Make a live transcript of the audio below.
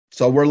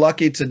So we're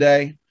lucky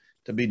today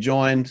to be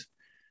joined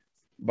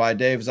by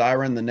Dave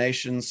Zirin, the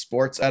nation's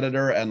sports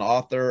editor and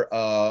author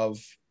of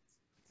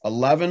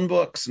 11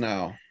 books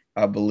now,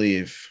 I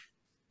believe,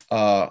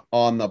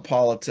 on the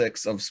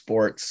politics of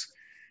sports.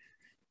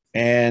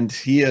 And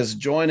he is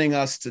joining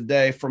us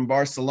today from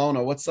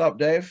Barcelona. What's up,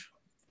 Dave?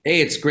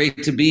 Hey, it's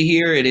great to be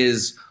here. It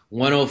is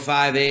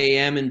 1:05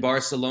 a.m. in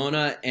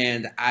Barcelona,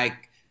 and I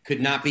could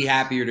not be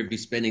happier to be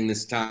spending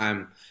this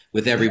time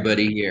with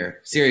everybody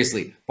here.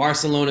 Seriously,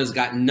 Barcelona's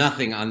got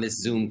nothing on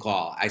this Zoom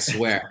call, I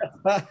swear.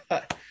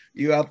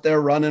 You out there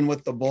running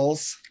with the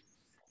Bulls?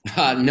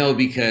 No,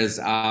 because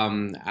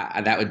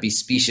that would be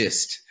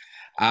specious.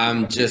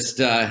 I'm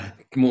just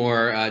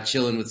more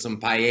chilling with some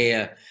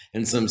paella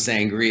and some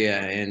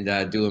sangria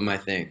and doing my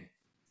thing.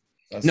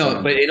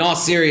 No, but in all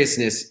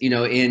seriousness,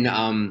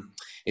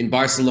 in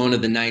Barcelona,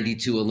 the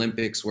 '92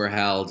 Olympics were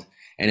held,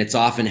 and it's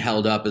often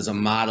held up as a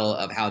model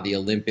of how the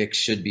Olympics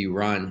should be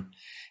run.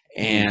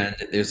 And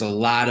there's a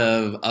lot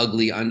of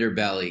ugly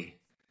underbelly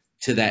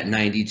to that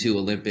 '92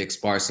 Olympics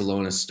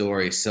Barcelona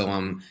story. So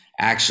I'm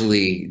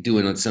actually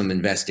doing some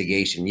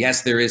investigation.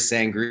 Yes, there is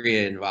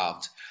sangria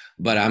involved,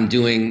 but I'm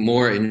doing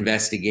more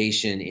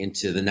investigation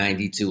into the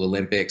 '92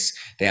 Olympics.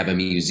 They have a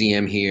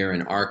museum here,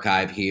 an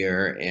archive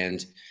here,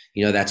 and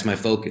that's my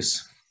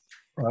focus.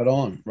 Right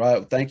on.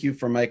 Right. Thank you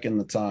for making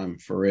the time,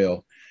 for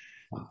real.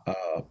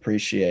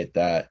 Appreciate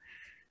that.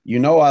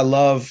 I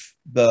love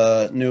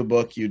the new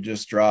book you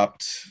just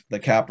dropped, The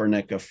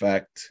Kaepernick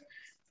Effect.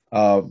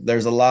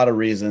 There's a lot of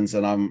reasons,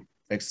 and I'm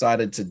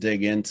excited to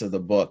dig into the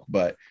book.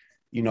 But,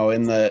 in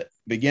the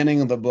beginning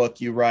of the book,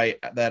 you write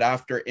that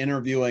after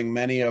interviewing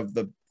many of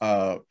the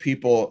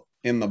people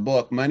in the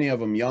book, many of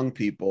them young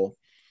people,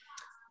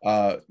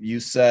 you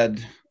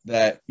said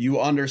that you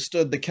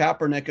understood the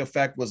Kaepernick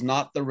effect was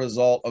not the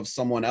result of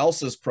someone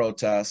else's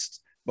protest,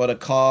 but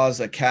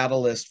a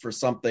catalyst for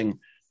something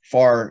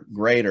far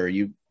greater.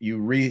 You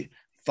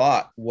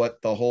rethought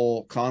what the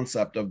whole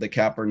concept of the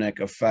Kaepernick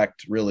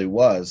effect really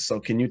was.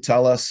 So can you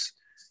tell us,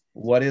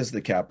 what is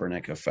the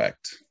Kaepernick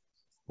effect?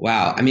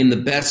 Wow. I mean, the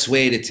best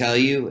way to tell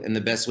you and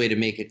the best way to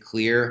make it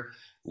clear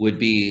would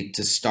be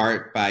to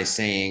start by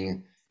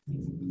saying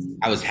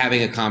I was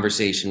having a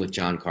conversation with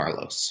John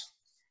Carlos.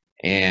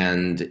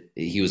 And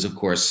he was, of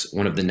course,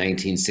 one of the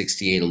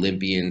 1968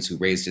 Olympians who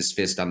raised his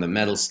fist on the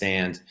medal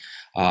stand.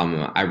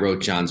 I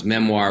wrote John's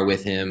memoir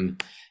with him,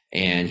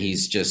 and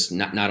he's just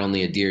not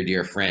only a dear,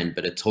 dear friend,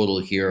 but a total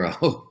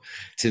hero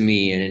to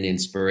me and an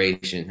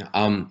inspiration.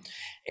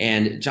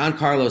 And John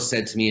Carlos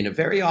said to me in a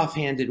very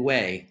offhanded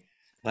way,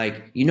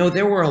 like,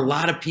 there were a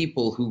lot of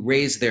people who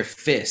raised their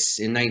fists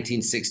in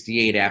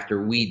 1968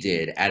 after we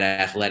did at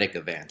athletic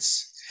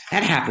events.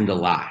 That happened a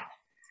lot.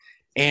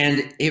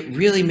 And it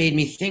really made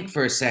me think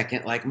for a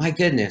second, like, my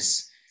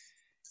goodness,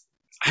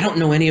 I don't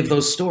know any of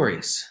those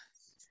stories.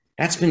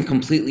 That's been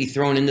completely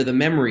thrown into the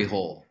memory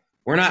hole.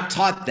 We're not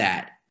taught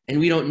that, and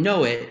we don't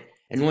know it.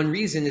 And one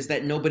reason is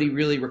that nobody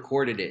really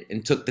recorded it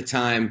and took the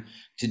time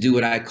to do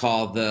what I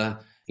call the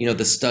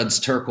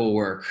studs Terkel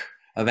work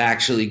of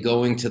actually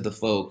going to the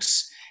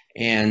folks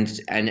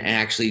and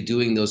actually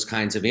doing those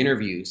kinds of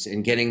interviews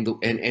and getting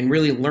and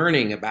really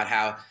learning about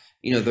how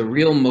the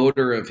real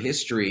motor of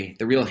history,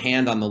 the real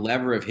hand on the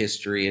lever of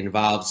history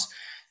involves,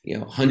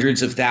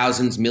 hundreds of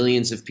thousands,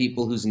 millions of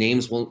people whose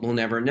names we'll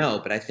never know.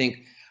 But I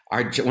think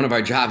one of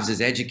our jobs as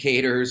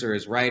educators or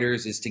as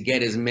writers is to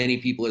get as many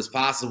people as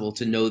possible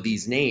to know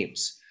these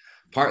names,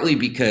 partly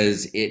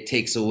because it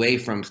takes away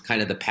from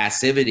kind of the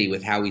passivity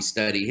with how we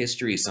study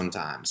history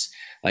sometimes.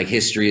 Like,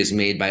 history is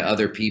made by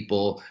other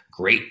people,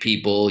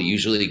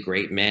 usually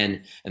great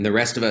men, and the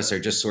rest of us are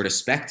just sort of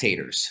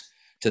spectators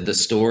to the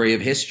story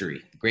of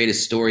history, the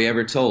greatest story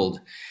ever told.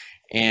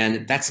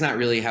 And that's not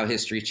really how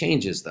history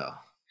changes, though.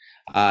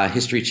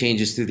 History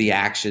changes through the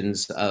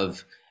actions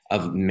of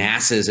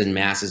masses and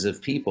masses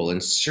of people.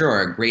 And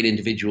sure, great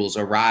individuals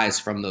arise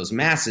from those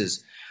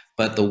masses,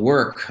 but the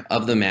work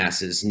of the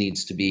masses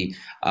needs to be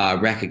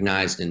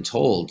recognized and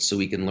told so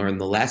we can learn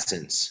the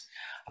lessons.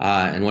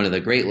 And one of the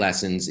great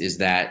lessons is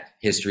that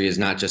history is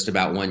not just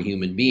about one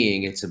human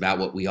being, it's about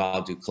what we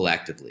all do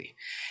collectively.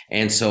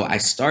 And so I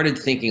started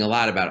thinking a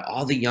lot about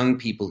all the young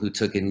people who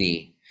took a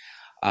knee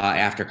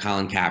after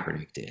Colin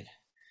Kaepernick did.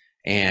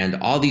 And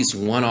all these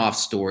one-off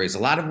stories, a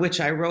lot of which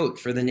I wrote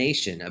for The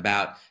Nation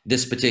about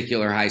this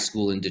particular high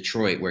school in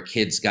Detroit where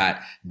kids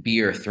got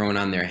beer thrown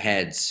on their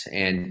heads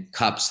and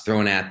cups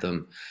thrown at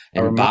them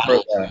and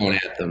bottles thrown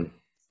at them.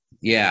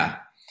 Yeah,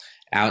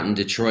 out in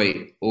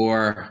Detroit.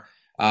 Or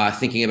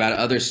thinking about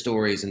other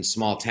stories in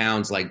small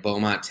towns like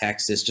Beaumont,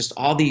 Texas, just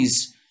all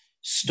these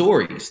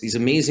stories, these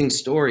amazing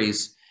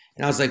stories.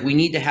 And I was like, we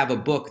need to have a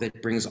book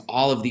that brings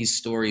all of these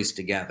stories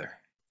together.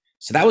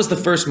 So that was the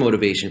first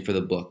motivation for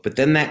the book. But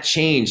then that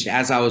changed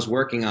as I was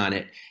working on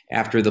it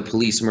after the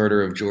police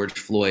murder of George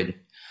Floyd,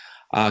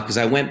 because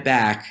I went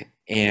back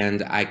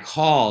and I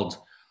called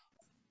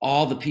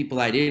all the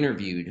people I'd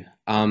interviewed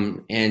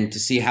and to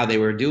see how they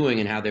were doing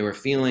and how they were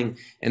feeling.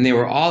 And they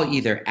were all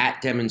either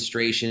at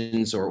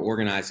demonstrations or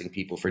organizing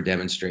people for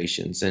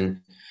demonstrations. And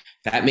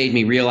That made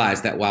me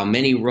realize that while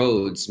many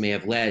roads may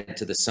have led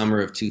to the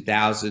summer of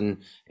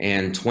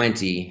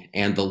 2020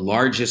 and the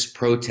largest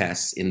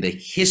protests in the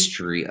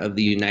history of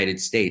the United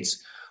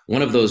States,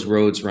 one of those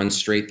roads runs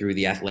straight through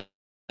the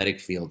athletic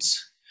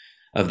fields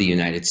of the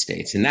United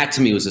States. And that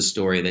to me was a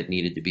story that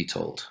needed to be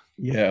told.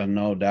 Yeah,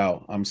 no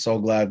doubt. I'm so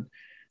glad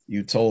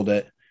you told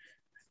it.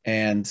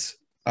 And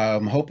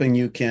I'm hoping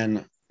you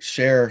can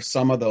share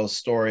some of those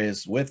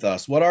stories with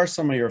us. What are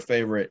some of your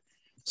favorite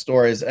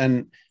stories?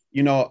 And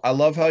I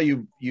love how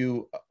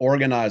you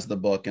organize the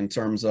book in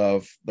terms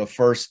of the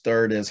first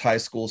third is high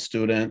school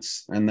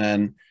students, and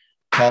then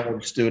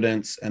college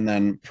students, and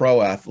then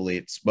pro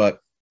athletes. But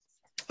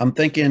I'm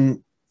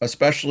thinking,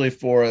 especially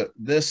for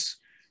this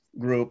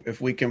group, if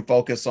we can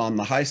focus on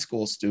the high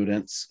school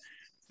students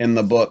in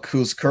the book,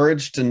 whose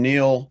courage to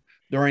kneel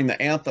during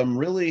the anthem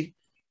really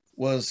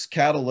was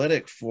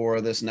catalytic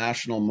for this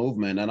national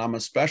movement. And I'm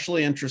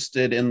especially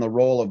interested in the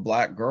role of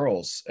Black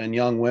girls and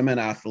young women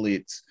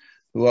athletes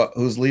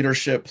whose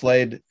leadership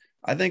played,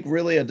 I think,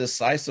 really a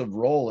decisive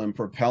role in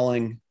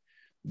propelling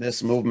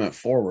this movement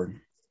forward.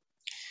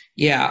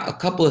 Yeah, a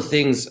couple of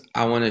things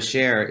I want to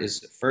share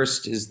is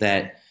first is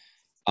that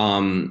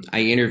I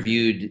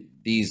interviewed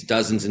these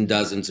dozens and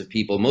dozens of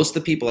people. Most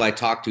of the people I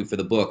talked to for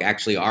the book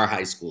actually are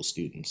high school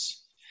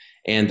students.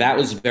 And that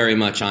was very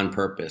much on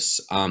purpose.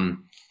 I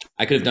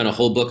could have done a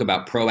whole book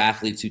about pro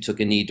athletes who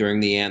took a knee during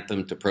the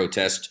anthem to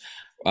protest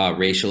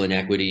racial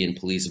inequity and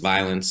police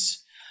violence.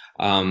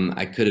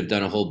 I could have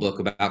done a whole book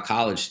about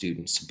college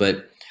students,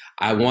 but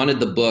I wanted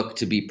the book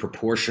to be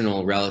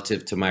proportional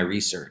relative to my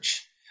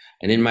research.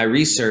 And in my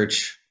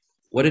research,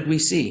 what did we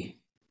see?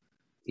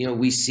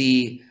 We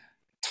see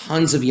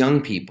tons of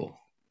young people,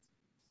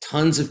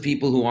 tons of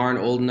people who aren't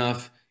old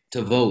enough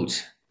to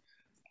vote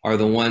are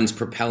the ones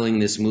propelling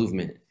this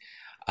movement.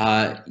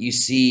 You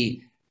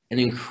see an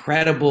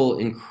incredible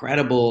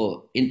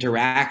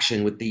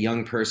interaction with the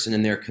young person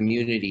in their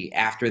community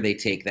after they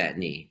take that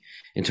knee,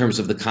 in terms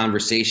of the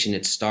conversation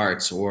it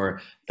starts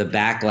or the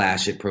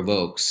backlash it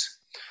provokes.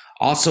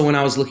 Also, when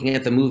I was looking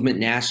at the movement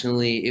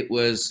nationally, it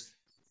was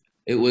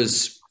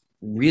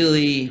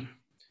really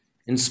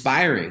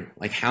inspiring,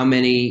 like how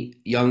many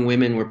young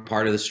women were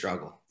part of the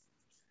struggle.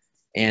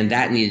 And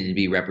that needed to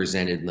be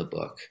represented in the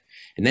book.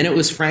 And then it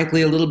was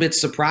frankly a little bit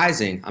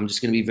surprising, I'm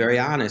just going to be very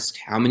honest,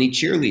 how many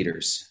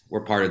cheerleaders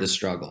were part of the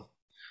struggle.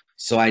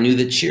 So I knew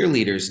that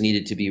cheerleaders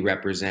needed to be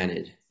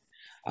represented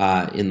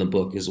in the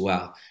book as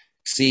well.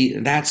 See,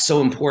 that's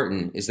so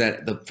important, is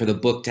that for the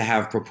book to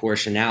have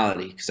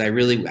proportionality, because I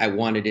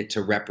wanted it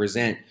to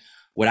represent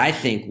what I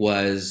think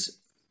was,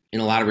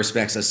 in a lot of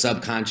respects, a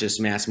subconscious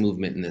mass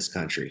movement in this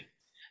country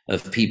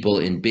of people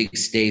in big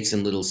states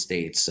and little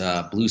states,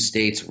 blue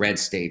states, red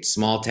states,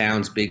 small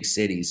towns, big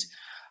cities,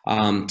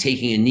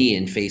 taking a knee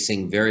and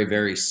facing very,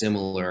 very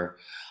similar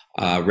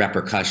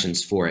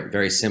repercussions for it,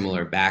 very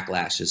similar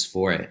backlashes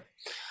for it.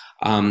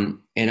 And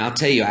I'll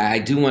tell you, I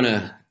do want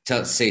to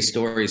say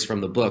stories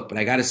from the book, but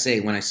I got to say,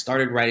 when I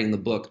started writing the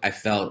book, I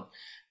felt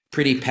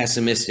pretty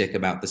pessimistic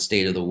about the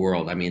state of the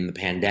world. I mean, the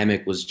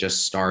pandemic was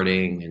just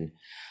starting and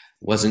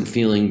wasn't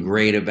feeling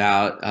great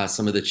about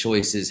some of the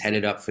choices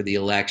headed up for the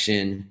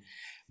election.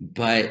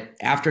 But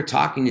after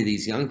talking to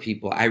these young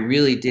people, I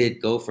really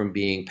did go from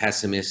being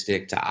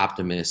pessimistic to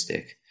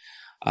optimistic,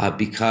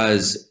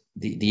 because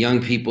the young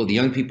people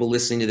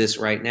listening to this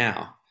right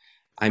now,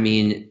 I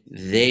mean,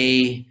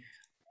 they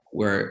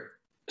were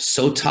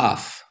so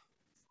tough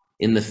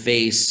in the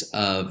face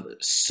of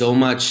so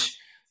much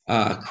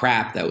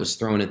crap that was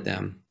thrown at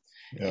them.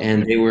 Yeah.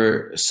 And they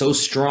were so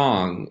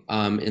strong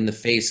in the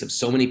face of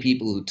so many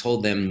people who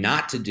told them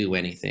not to do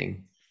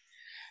anything.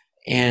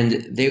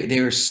 And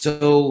they were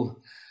so,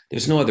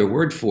 there's no other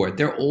word for it.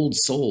 They're old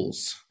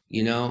souls,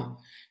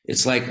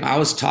 It's like I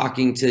was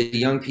talking to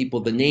young people,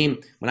 the name,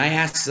 when I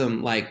asked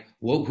them, like,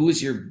 who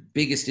is your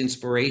biggest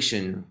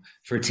inspiration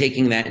for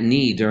taking that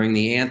knee during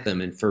the anthem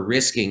and for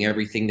risking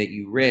everything that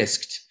you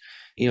risked?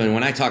 And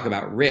when I talk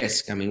about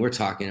risk, I mean, we're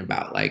talking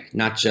about like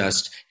not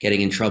just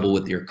getting in trouble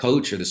with your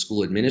coach or the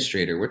school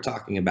administrator. We're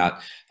talking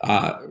about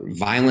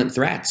violent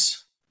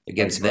threats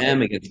against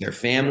them, against their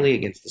family,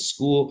 against the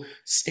school.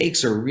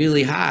 Stakes are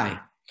really high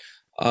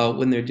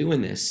when they're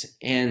doing this.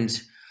 And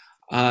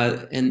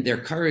their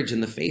courage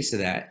in the face of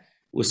that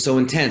was so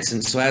intense.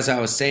 And so, as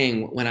I was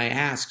saying, when I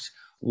asked,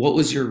 what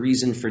was your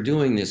reason for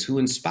doing this? Who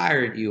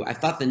inspired you? I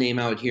thought the name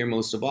I would hear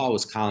most of all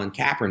was Colin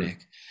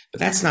Kaepernick, but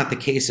that's not the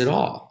case at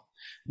all.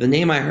 The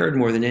name I heard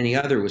more than any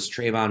other was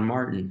Trayvon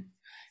Martin.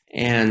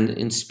 And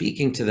in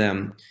speaking to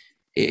them,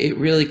 it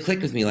really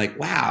clicked with me, like,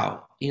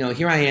 wow,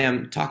 here I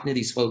am talking to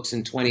these folks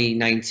in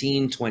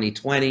 2019,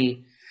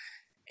 2020,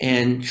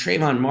 and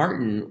Trayvon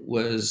Martin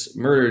was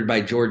murdered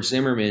by George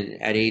Zimmerman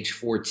at age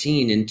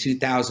 14 in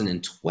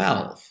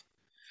 2012.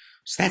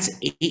 So that's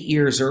 8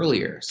 years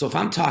earlier. So if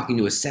I'm talking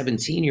to a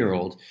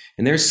 17-year-old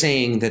and they're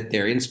saying that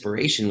their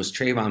inspiration was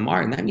Trayvon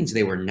Martin, that means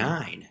they were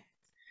 9.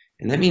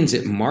 And that means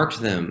it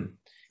marked them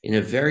in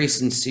a very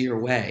sincere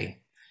way.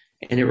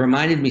 And it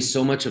reminded me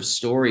so much of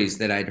stories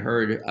that I'd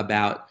heard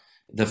about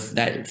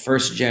that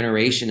first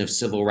generation of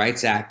civil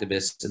rights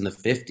activists in the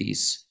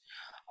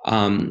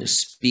 50s,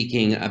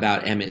 speaking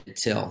about Emmett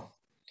Till.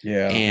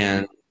 Yeah.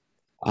 And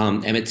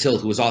Emmett Till,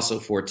 who was also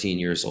 14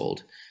 years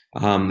old.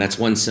 That's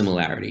one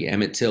similarity.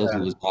 Emmett Till,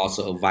 who was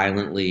also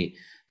violently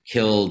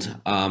killed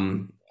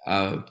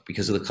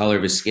because of the color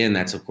of his skin.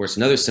 That's, of course,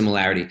 another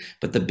similarity.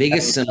 But the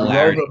biggest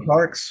similarity. Rosa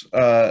Parks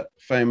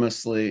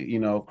famously, you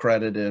know,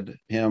 credited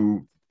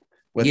him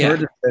with Yeah.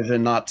 her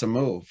decision not to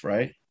move,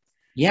 right?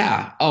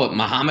 Yeah. Oh,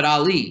 Muhammad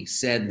Ali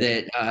said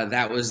that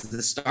that was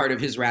the start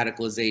of his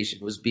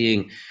radicalization, was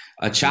being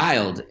a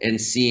child and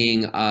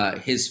seeing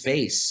his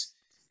face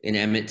in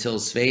Emmett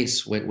Till's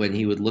face when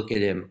he would look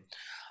at him.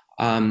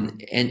 And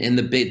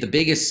the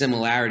biggest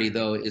similarity,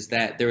 though, is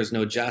that there is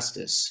no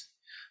justice.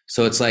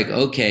 So it's like,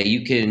 okay,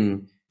 you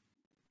can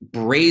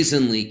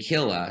brazenly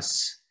kill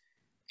us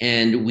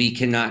and we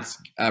cannot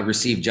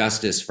receive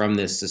justice from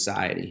this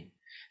society.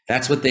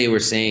 That's what they were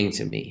saying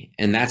to me.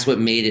 And that's what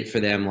made it for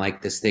them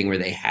like this thing where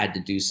they had to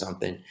do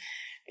something.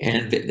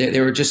 And they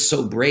were just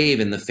so brave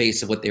in the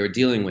face of what they were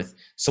dealing with.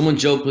 Someone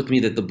joked with me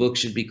that the book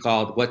should be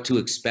called What to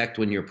Expect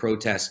When You're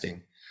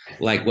Protesting,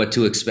 like what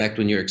to expect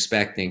when you're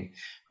expecting,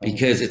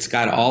 because it's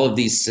got all of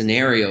these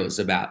scenarios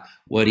about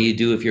what do you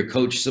do if your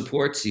coach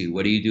supports you?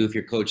 What do you do if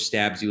your coach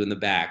stabs you in the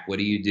back? What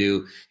do you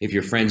do if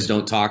your friends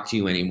don't talk to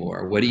you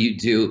anymore? What do you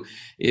do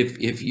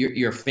if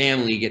your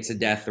family gets a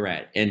death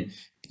threat? And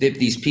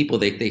these people,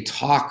 they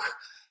talk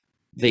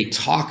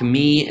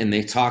me and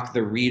they talk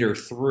the reader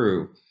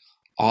through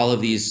all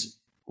of these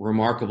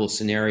remarkable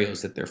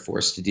scenarios that they're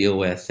forced to deal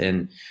with,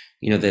 and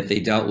that they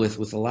dealt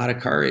with a lot of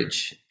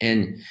courage.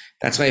 And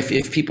that's why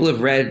if people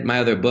have read my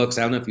other books,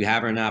 I don't know if you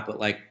have or not, but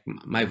like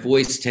my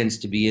voice tends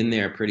to be in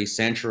there pretty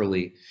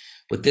centrally.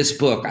 With this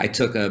book, I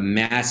took a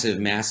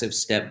massive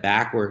step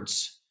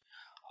backwards,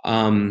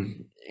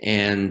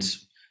 and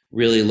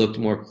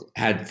really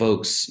had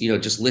folks,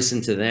 just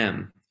listen to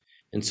them.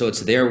 And so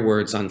it's their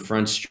words on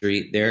Front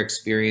Street, their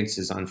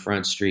experiences on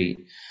Front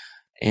Street.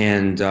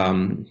 And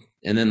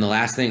then the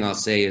last thing I'll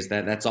say is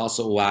that that's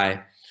also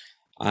why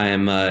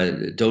I'm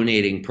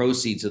donating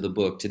proceeds of the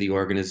book to the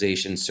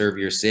organization Serve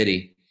Your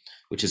City,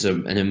 which is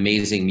an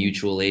amazing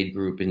mutual aid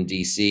group in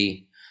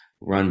DC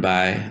run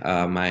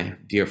by my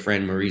dear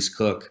friend Maurice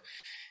Cook.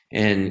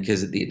 And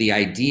because the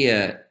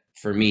idea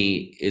for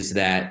me is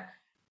that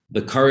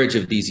the courage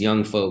of these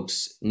young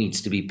folks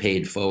needs to be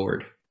paid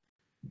forward.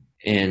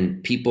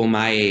 And people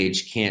my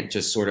age can't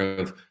just sort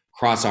of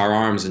cross our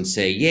arms and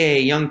say, yay,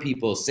 young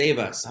people, save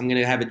us. I'm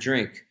going to have a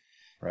drink.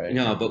 Right.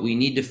 No, but we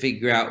need to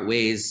figure out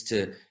ways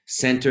to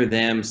center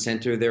them,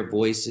 center their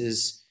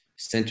voices,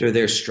 center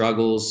their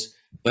struggles,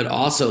 but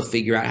also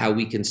figure out how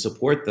we can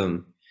support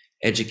them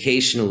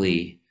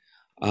educationally,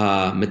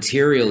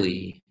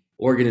 materially,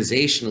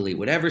 organizationally,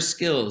 whatever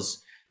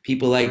skills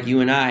people like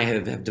you and I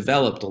have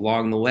developed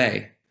along the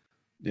way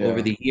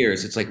over the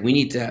years. It's like we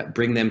need to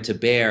bring them to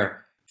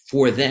bear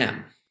for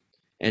them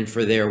and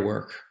for their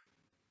work.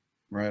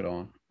 Right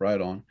on, right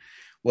on.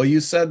 Well,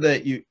 you said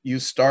that you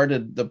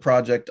started the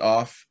project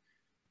off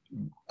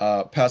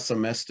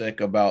pessimistic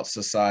about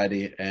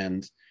society,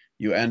 and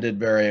you ended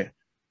very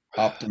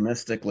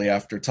optimistically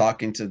after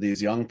talking to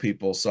these young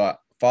people. So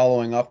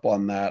following up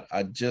on that,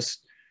 I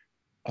just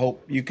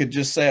hope you could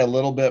just say a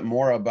little bit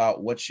more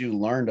about what you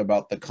learned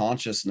about the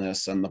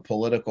consciousness and the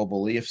political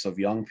beliefs of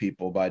young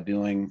people by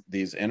doing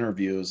these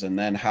interviews, and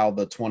then how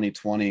the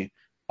 2020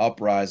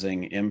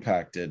 uprising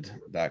impacted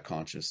that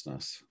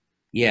consciousness.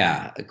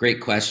 Yeah, a great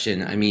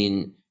question. I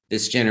mean,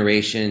 this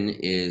generation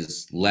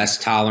is less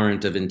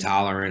tolerant of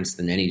intolerance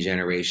than any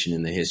generation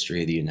in the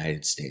history of the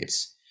United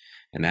States.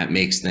 And that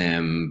makes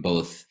them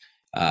both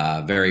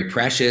very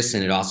precious,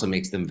 and it also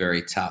makes them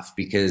very tough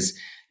because,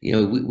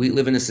 we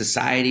live in a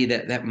society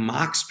that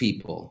mocks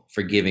people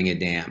for giving a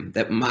damn,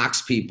 that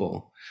mocks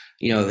people.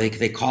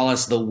 They call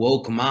us the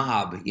woke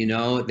mob,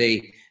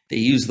 they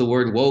use the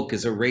word woke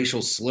as a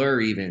racial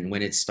slur, even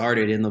when it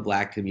started in the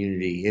Black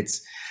community.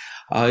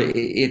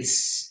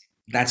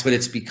 That's what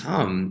it's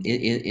become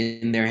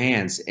in their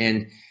hands.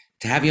 And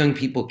to have young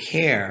people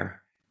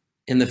care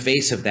in the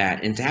face of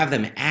that, and to have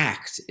them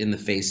act in the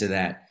face of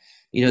that.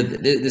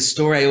 The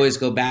story I always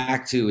go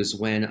back to is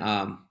when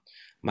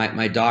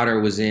my daughter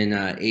was in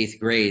 8th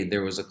grade.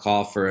 There was a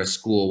call for a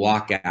school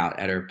walkout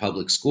at her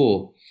public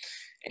school,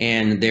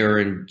 and they were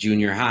in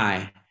junior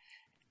high.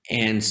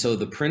 And so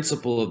the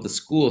principal of the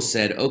school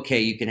said, okay,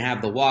 you can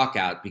have the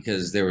walkout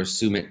because there were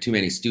too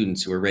many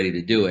students who were ready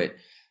to do it,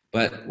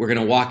 but we're going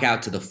to walk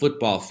out to the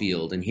football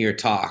field and hear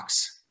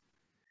talks.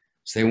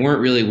 So they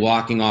weren't really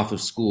walking off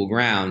of school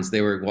grounds.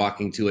 They were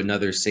walking to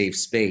another safe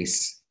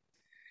space.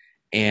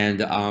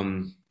 And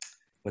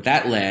what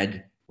that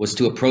led was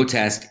to a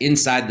protest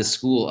inside the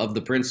school of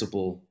the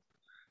principal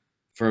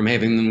from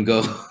having them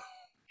go,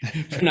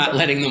 for not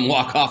letting them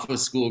walk off of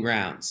school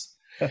grounds.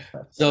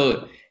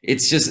 So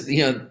it's just,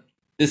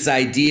 this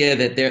idea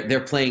that they're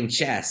playing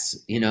chess,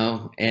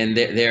 and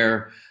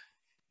they're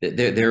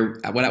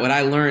what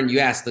I learned. You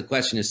asked, the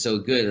question is so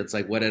good. It's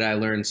like, what did I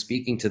learn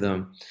speaking to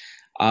them?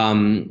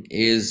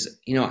 is,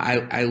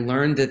 I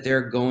learned that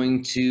they're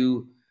going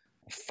to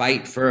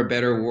fight for a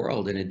better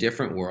world and a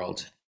different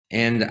world.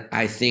 And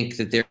I think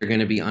that they're going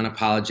to be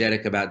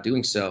unapologetic about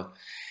doing so.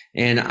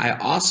 And I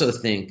also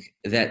think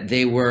that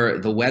they were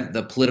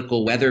the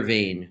political weather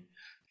vane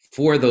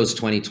for those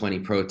 2020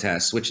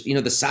 protests, which,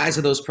 the size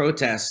of those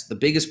protests, the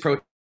biggest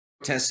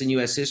protests in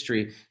U.S.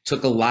 history,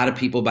 took a lot of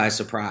people by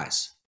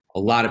surprise. A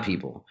lot of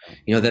people,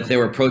 that there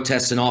were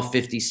protests in all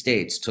 50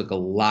 states took a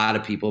lot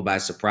of people by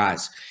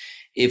surprise.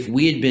 If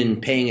we had been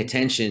paying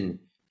attention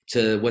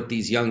to what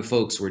these young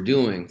folks were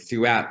doing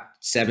throughout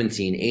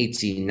 17,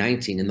 18,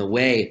 19, and the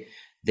way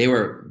they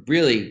were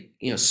really,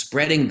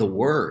 spreading the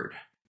word,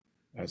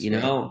 That's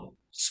right.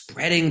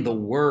 spreading the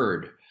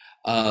word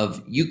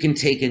of you can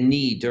take a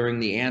knee during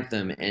the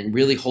anthem and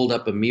really hold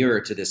up a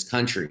mirror to this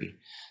country.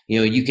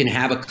 You can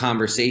have a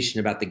conversation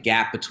about the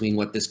gap between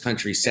what this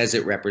country says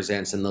it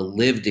represents and the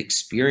lived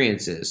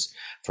experiences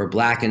for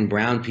Black and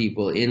brown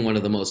people in one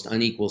of the most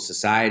unequal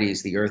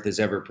societies the earth has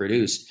ever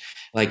produced.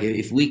 Like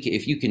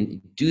if you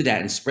can do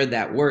that and spread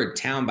that word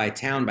town by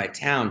town by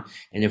town,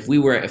 and if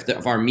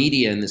our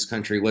media in this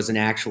country was an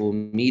actual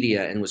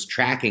media and was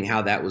tracking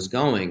how that was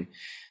going,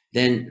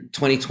 then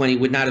 2020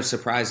 would not have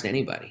surprised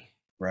anybody.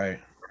 Right.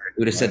 It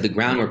would have said the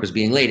groundwork was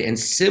being laid. And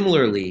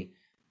similarly,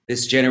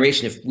 this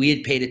generation, if we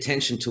had paid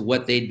attention to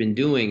what they'd been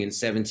doing in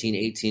 17,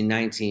 18,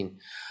 19,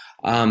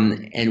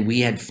 and we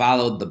had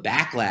followed the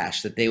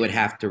backlash that they would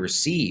have to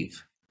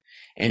receive,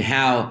 and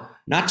how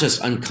not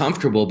just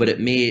uncomfortable, but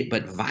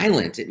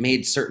violent, it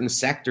made certain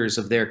sectors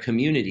of their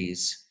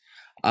communities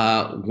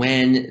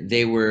when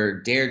they were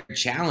dared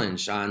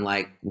challenged on,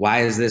 like,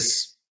 why is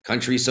this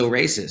country so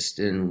racist?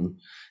 And,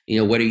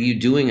 what are you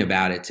doing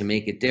about it to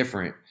make it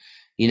different?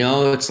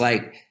 It's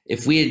like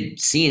if we had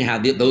seen how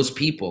those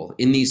people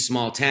in these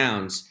small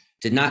towns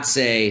did not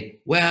say,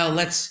 well,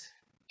 let's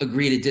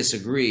agree to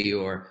disagree,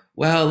 or,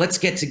 well, let's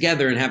get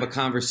together and have a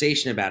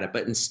conversation about it,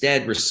 but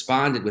instead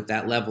responded with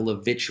that level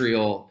of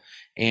vitriol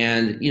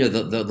and,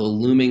 the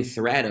looming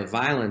threat of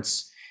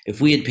violence. If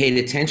we had paid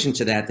attention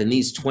to that, then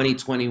these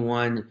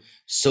 2021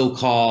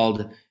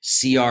 so-called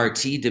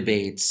CRT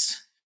debates,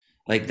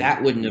 like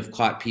that wouldn't have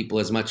caught people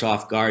as much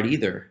off guard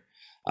either.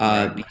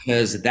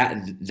 Because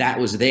that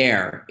was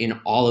there in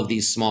all of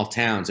these small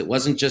towns. It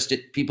wasn't just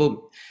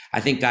people, I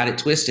think, got it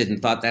twisted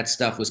and thought that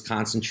stuff was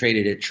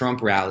concentrated at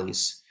Trump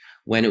rallies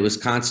when it was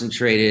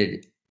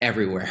concentrated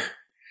everywhere.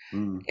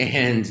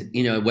 And,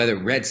 whether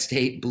red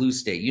state, blue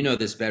state,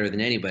 this better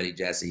than anybody,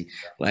 Jesse,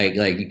 like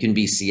you can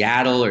be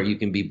Seattle or you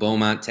can be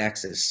Beaumont,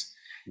 Texas.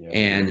 Yeah.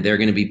 And there are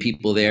going to be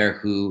people there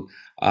who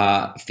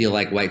feel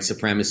like white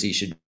supremacy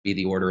should be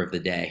the order of the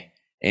day.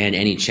 And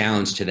any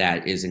challenge to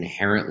that is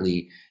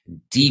inherently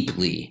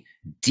deeply,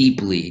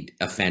 deeply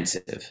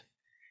offensive.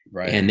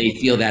 Right. And they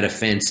feel that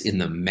offense in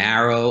the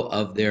marrow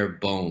of their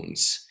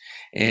bones.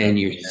 And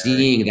you're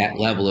seeing that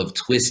level of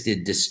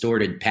twisted,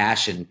 distorted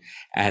passion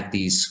at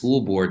these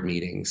school board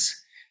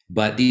meetings.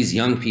 But these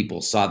young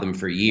people saw them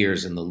for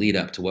years in the lead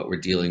up to what we're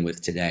dealing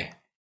with today.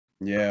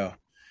 Yeah.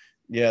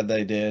 Yeah,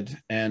 they did.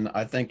 And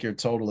I think you're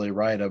totally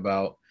right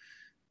about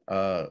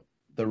the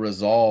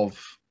resolve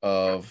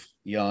of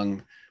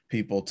young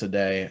people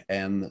today.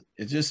 And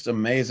it's just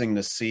amazing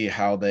to see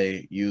how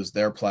they use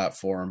their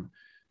platform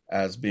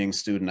as being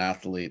student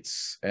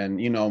athletes. And,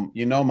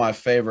 my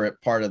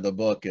favorite part of the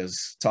book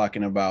is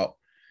talking about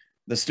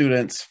the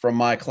students from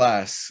my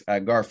class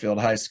at Garfield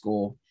High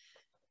School.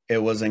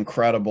 It was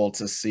incredible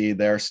to see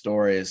their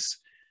stories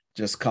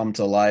just come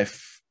to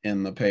life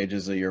in the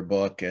pages of your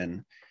book,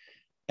 and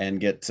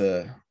get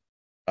to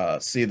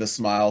see the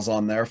smiles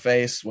on their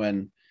face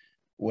when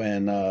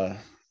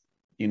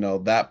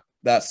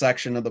that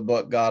section of the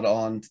book got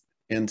on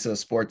into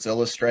Sports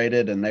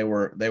Illustrated, and they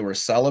were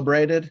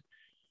celebrated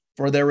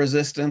for their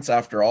resistance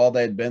after all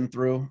they'd been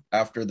through,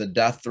 after the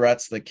death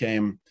threats that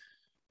came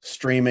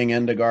streaming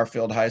into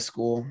Garfield High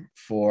School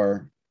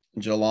for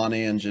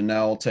Jelani and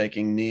Janelle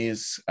taking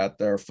knees at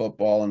their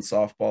football and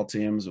softball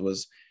teams. It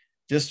was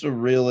just a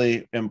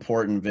really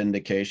important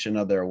vindication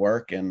of their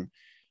work. And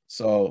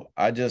so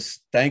I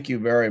just thank you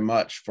very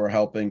much for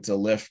helping to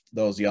lift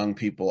those young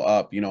people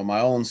up, my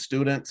own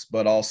students,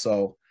 but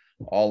also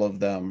all of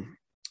them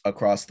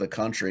across the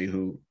country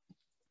who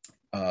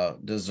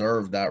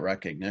deserve that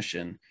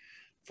recognition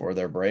for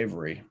their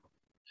bravery.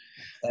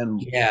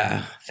 And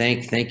yeah,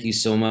 thank you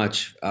so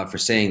much for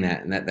saying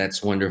that. And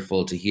that's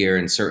wonderful to hear.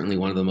 And certainly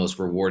one of the most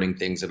rewarding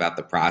things about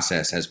the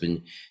process has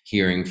been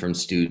hearing from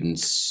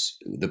students,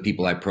 the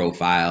people I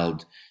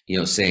profiled,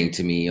 saying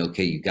to me,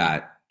 okay, you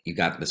got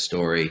the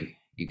story,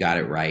 you got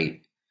it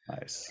right.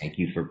 Nice. Thank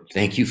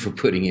you for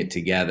putting it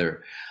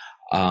together.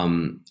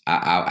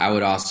 I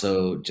would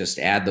also just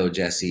add, though,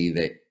 Jesse,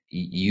 that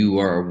you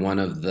are one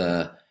of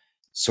the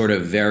sort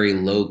of very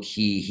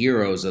low-key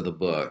heroes of the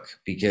book,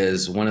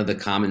 because one of the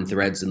common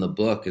threads in the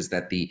book is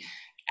that the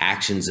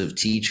actions of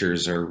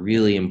teachers are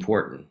really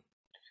important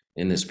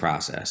in this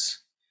process.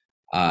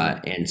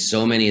 And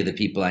so many of the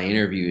people I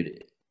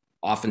interviewed,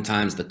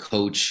 oftentimes the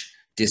coach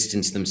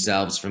distance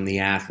themselves from the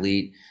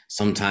athlete.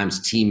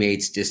 Sometimes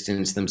teammates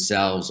distance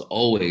themselves.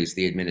 Always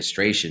the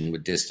administration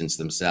would distance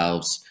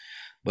themselves.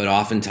 But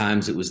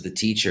oftentimes it was the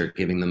teacher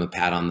giving them a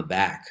pat on the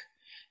back.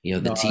 You know,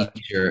 the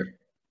teacher,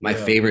 my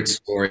favorite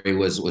story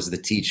was the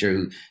teacher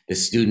who the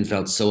student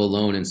felt so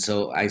alone and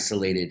so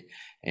isolated.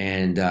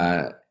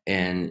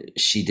 And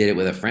she did it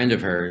with a friend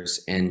of hers,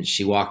 and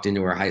she walked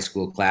into her high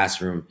school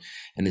classroom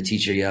and the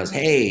teacher yells,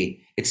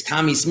 "Hey, it's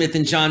Tommy Smith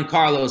and John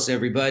Carlos,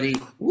 everybody."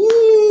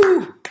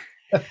 Woo!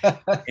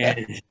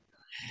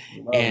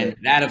 and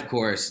that, of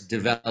course,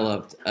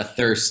 developed a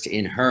thirst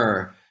in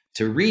her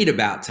to read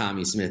about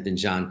Tommy Smith and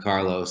John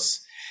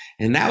Carlos.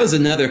 And that was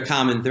another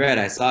common thread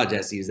I saw,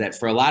 Jesse, is that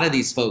for a lot of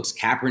these folks,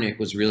 Kaepernick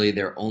was really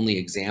their only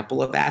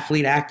example of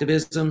athlete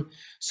activism.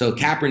 So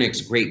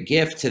Kaepernick's great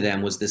gift to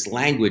them was this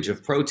language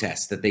of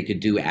protest that they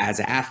could do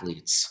as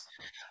athletes.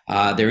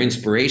 Their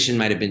inspiration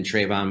might have been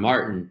Trayvon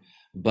Martin,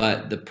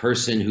 but the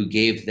person who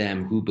gave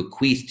them, who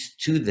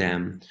bequeathed to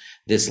them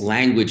this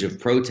language of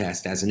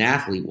protest as an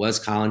athlete was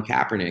Colin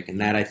Kaepernick. And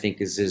that, I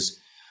think, is his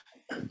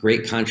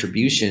great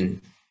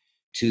contribution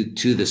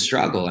to the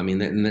struggle. I mean,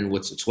 and then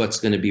what's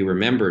going to be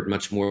remembered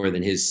much more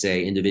than his,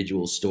 say,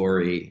 individual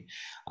story.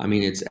 I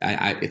mean,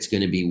 it's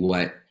going to be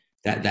what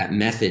that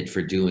method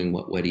for doing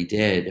what he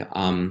did.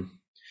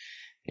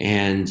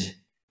 And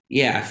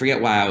yeah, I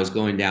forget why I was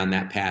going down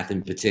that path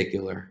in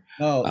particular.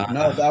 No,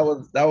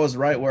 that was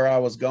right where I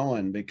was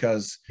going,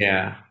 because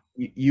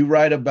you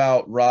write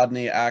about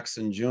Rodney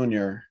Axon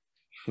Jr.,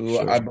 who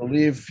I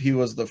believe he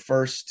was the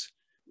first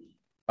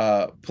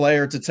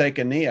player to take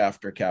a knee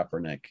after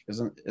Kaepernick.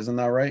 Isn't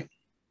that right?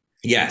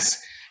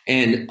 Yes.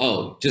 And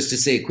just to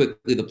say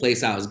quickly, the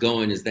place I was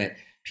going is that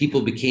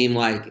people became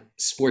like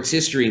sports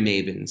history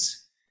mavens.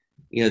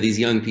 You know, these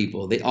young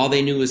people, all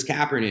they knew was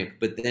Kaepernick,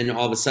 but then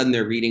all of a sudden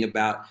they're reading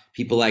about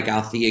people like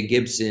Althea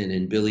Gibson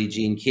and Billie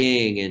Jean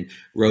King and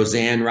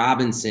Roseanne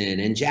Robinson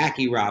and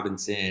Jackie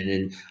Robinson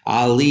and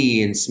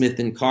Ali and Smith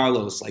and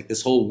Carlos. Like,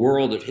 this whole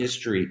world of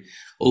history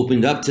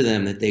opened up to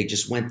them that they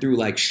just went through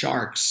like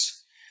sharks.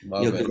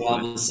 Because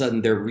all of a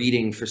sudden they're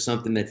reading for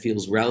something that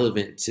feels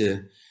relevant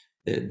to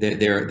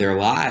their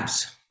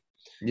lives,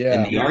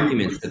 and the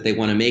arguments that they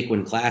want to make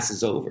when class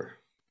is over.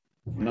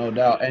 No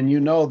doubt. And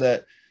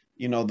that,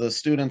 the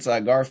students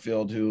at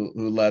Garfield who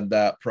led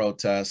that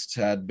protest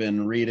had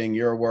been reading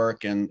your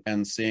work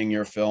and seeing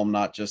your film,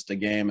 Not Just a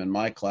Game, in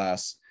my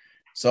class.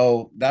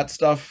 So that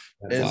stuff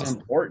is awesome.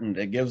 Important.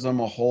 It gives them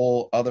a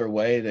whole other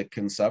way to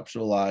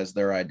conceptualize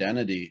their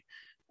identity.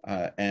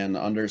 And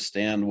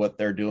understand what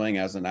they're doing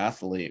as an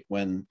athlete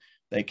when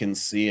they can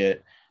see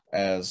it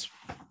as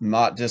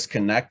not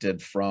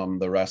disconnected from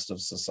the rest of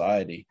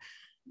society.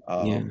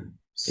 And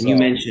you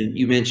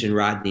mentioned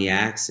Rodney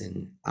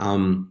Axon.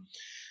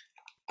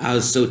 I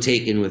was so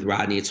taken with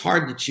Rodney. It's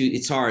hard to choose.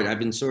 It's hard. I've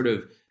been sort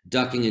of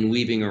ducking and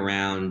weaving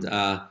around,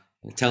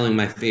 telling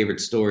my favorite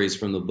stories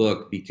from the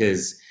book,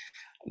 because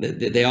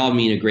they all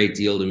mean a great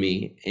deal to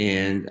me.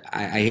 And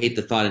I hate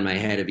the thought in my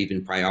head of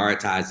even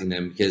prioritizing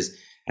them, because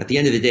at the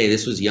end of the day,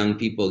 this was young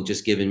people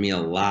just giving me a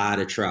lot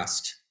of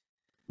trust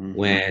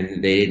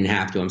when they didn't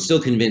have to. I'm still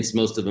convinced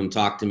most of them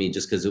talked to me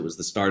just because it was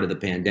the start of the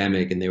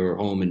pandemic and they were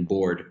home and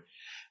bored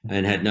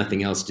and had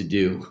nothing else to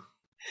do.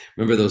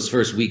 Remember those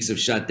first weeks of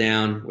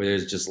shutdown where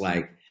there's just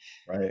like,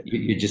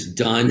 you're just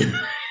done.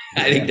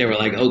 I think they were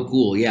like, "Oh,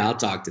 cool. Yeah, I'll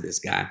talk to this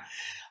guy."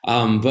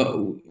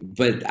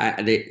 But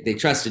they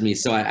trusted me.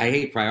 So I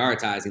hate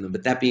prioritizing them.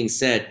 But that being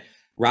said,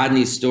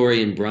 Rodney's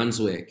story in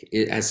Brunswick,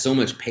 it has so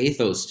much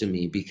pathos to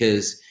me,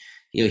 because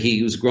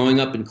he was growing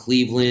up in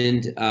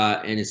Cleveland,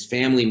 and his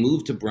family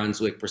moved to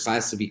Brunswick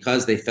precisely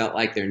because they felt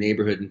like their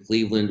neighborhood in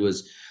Cleveland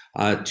was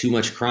too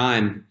much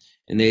crime,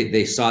 and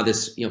they saw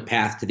this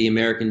path to the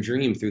American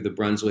dream through the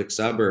Brunswick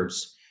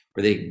suburbs,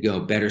 where they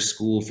better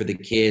school for the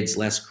kids,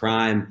 less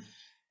crime.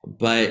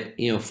 But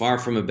far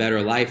from a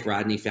better life,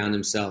 Rodney found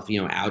himself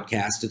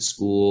outcast at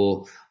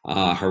school,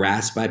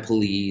 harassed by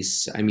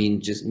police. I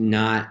mean, just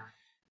not.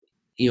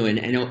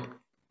 And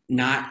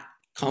not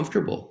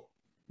comfortable.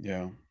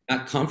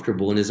 Not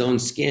comfortable in his own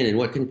skin. And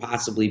what can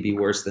possibly be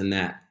worse than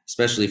that,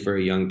 especially for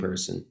a young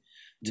person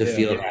to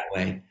feel that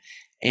way?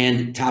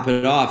 And top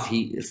it off,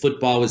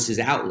 football was his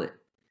outlet,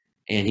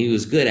 and he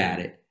was good at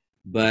it,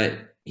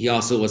 but he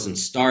also wasn't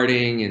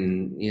starting.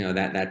 And,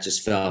 that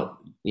just felt,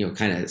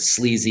 kind of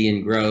sleazy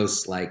and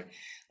gross, like,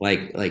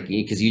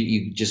 because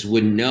you just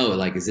wouldn't know,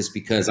 like, is this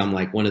because I'm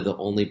like one of the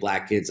only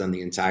black kids on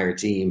the entire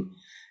team?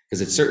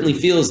 Because it certainly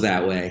feels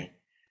that way.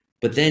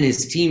 But then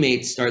his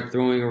teammates start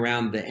throwing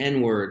around the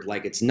N-word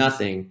like it's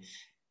nothing,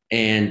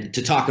 and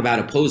to talk about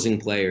opposing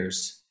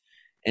players.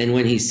 And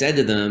when he said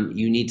to them,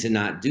 "You need to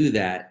not do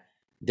that,"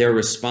 their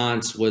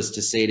response was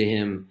to say to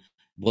him,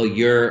 "Well,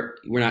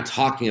 we're not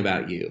talking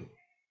about you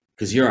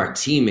because you're our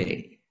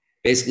teammate,"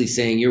 basically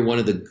saying you're one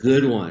of the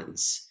good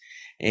ones.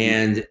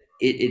 And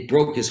it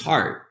broke his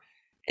heart.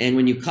 And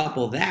when you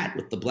couple that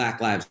with the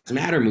Black Lives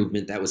Matter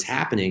movement that was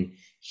happening,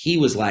 he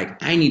was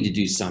like, I need to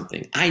do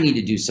something. I need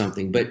to do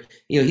something. But,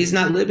 he's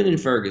not living in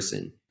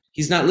Ferguson.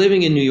 He's not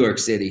living in New York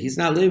City. He's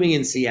not living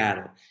in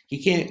Seattle.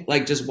 He can't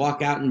like just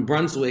walk out in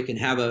Brunswick and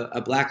have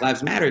a Black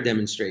Lives Matter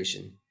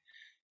demonstration.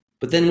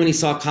 But then when he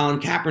saw Colin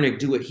Kaepernick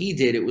do what he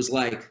did, it was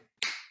like,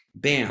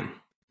 bam,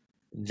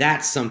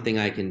 that's something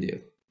I can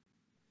do.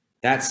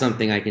 That's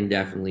something I can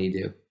definitely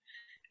do.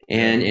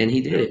 And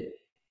he did it.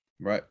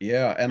 Right.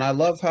 Yeah. And I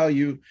love how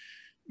you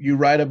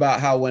write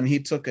about how when he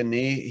took a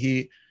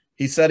knee,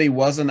 he said he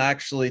wasn't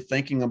actually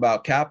thinking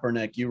about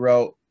Kaepernick. You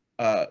wrote,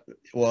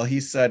 well, he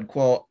said,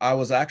 quote, "I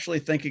was actually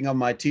thinking of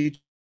my teacher,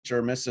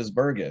 Mrs.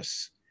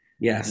 Burgess."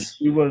 Yes.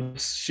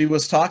 She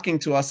was talking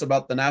to us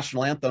about the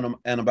national anthem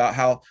and about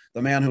how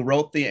the man who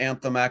wrote the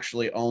anthem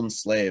actually owned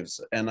slaves.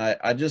 And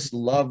I just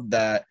love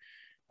that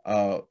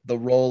the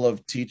role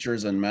of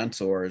teachers and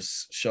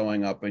mentors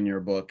showing up in your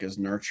book is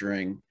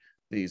nurturing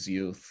these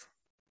youth.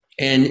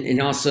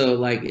 And also,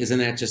 like, isn't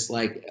that just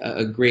like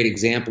a great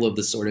example of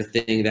the sort of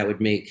thing that would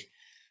make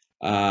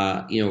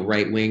right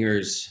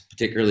wingers,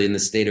 particularly in the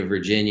state of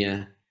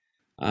Virginia,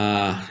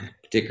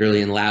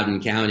 particularly in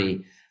Loudoun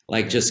County,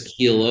 like just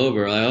keel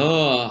over, like,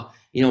 oh,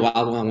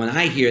 when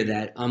I hear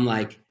that, I'm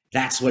like,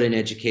 that's what an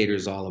educator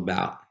is all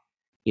about.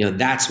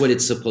 That's what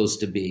it's supposed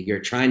to be. You're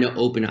trying to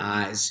open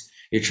eyes.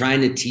 You're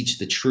trying to teach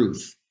the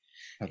truth.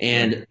 That's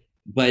and right.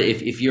 But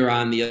if you're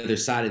on the other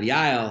side of the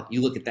aisle,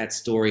 you look at that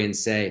story and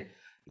say,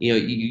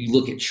 you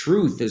look at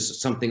truth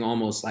as something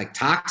almost like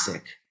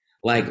toxic,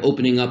 like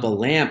opening up a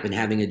lamp and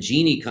having a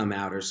genie come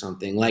out or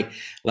something. Like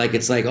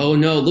it's like, oh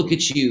no, look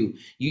at you.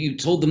 You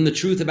told them the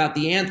truth about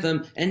the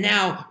anthem, and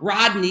now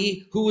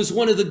Rodney, who was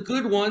one of the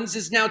good ones,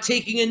 is now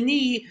taking a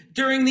knee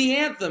during the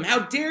anthem. How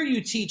dare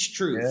you teach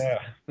truth? Yeah,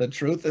 the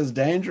truth is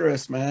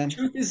dangerous, man.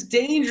 Truth is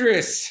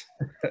dangerous.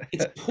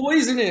 It's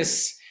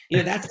poisonous.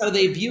 That's how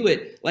they view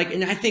it.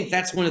 And I think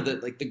that's one of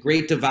the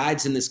great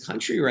divides in this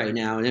country right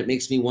now, and it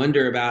makes me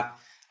wonder about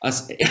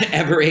us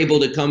ever able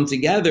to come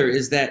together.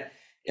 Is that,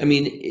 I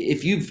mean,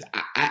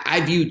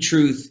 I view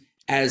truth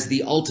as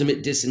the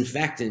ultimate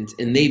disinfectant,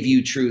 and they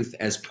view truth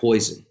as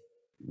poison.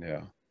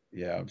 Yeah,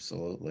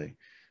 absolutely.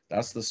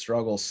 That's the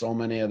struggle so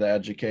many of the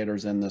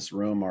educators in this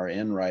room are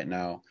in right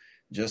now,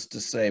 just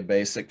to say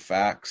basic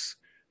facts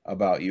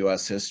about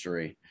U.S.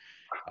 history.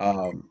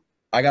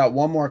 I got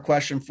one more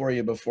question for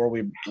you before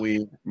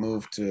we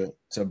move to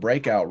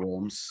breakout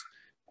rooms.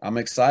 I'm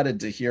excited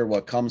to hear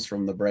what comes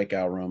from the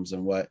breakout rooms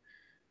and what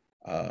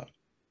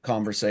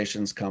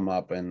conversations come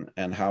up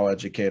and how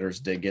educators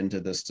dig into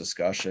this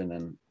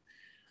discussion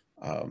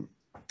and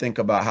think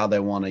about how they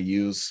want to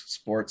use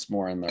sports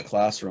more in their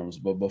classrooms.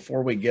 But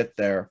before we get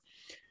there,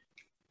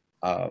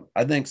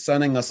 I think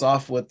sending us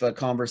off with a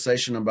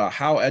conversation about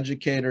how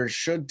educators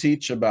should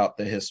teach about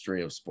the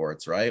history of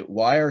sports, right?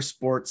 Why are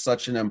sports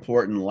such an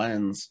important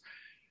lens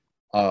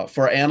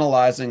for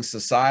analyzing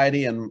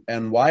society,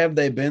 and why have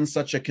they been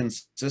such a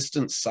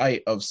consistent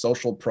site of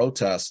social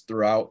protest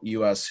throughout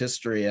U.S.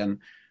 history? And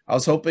I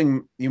was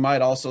hoping you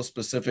might also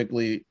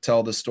specifically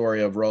tell the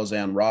story of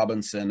Roseanne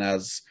Robinson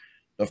as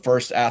the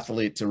first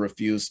athlete to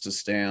refuse to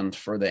stand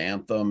for the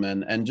anthem,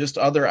 and just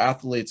other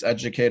athletes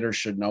educators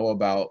should know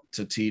about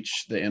to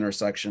teach the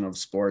intersection of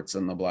sports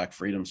and the Black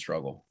freedom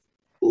struggle.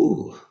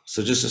 Ooh,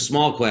 so just a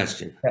small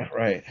question. Yeah,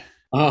 right.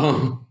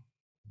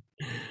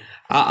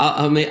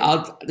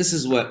 This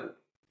is what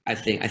I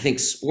think. I think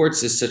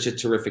sports is such a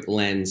terrific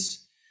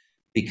lens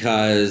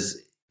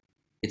because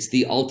it's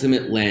the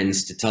ultimate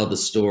lens to tell the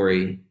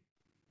story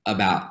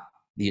about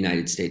the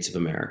United States of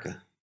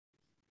America.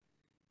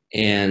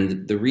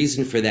 And the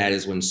reason for that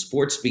is when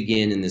sports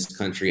begin in this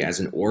country as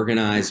an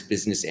organized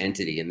business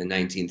entity in the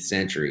 19th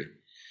century,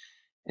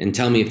 and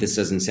tell me if this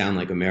doesn't sound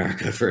like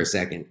America for a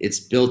second, it's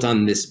built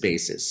on this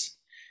basis.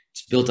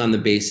 It's built on the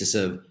basis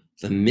of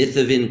the myth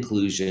of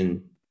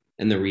inclusion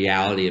and the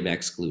reality of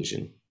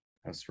exclusion.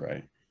 That's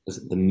right.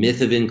 The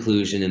myth of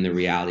inclusion and the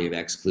reality of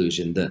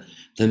exclusion.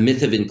 The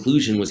myth of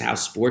inclusion was how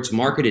sports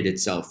marketed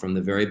itself from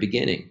the very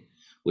beginning,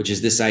 which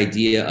is this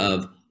idea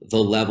of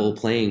the level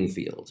playing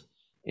field.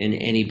 And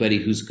anybody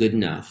who's good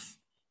enough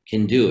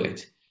can do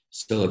it.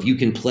 So if you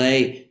can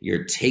play,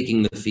 you're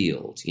taking the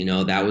field.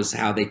 That was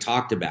how they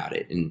talked about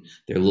it in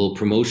their little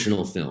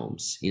promotional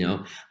films,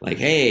 like,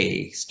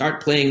 hey,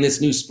 start playing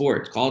this new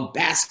sport called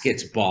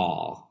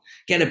basketball.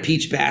 Get a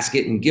peach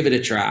basket and give it a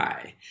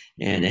try.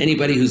 And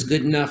anybody who's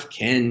good enough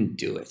can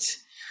do it.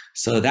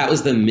 So that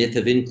was the myth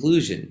of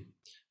inclusion.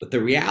 But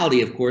the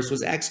reality, of course,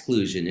 was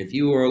exclusion. If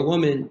you were a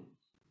woman,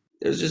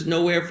 there's just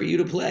nowhere for you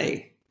to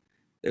play.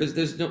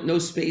 There's no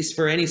space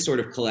for any sort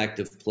of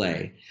collective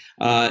play.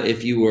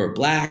 If you were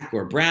Black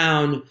or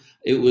brown,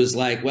 it was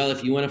like, well,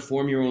 if you want to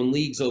form your own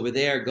leagues over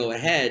there, go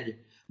ahead.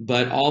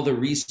 But all the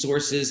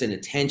resources and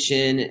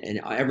attention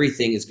and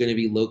everything is going to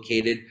be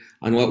located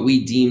on what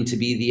we deem to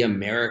be the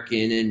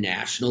American and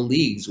national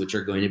leagues, which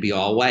are going to be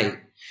all white.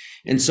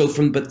 And so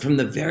from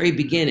the very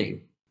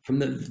beginning,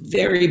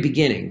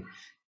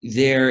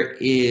 there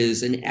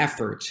is an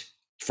effort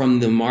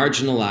from the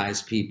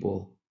marginalized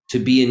people to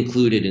be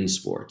included in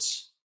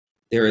sports.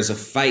 There is a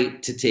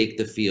fight to take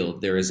the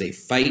field. There is a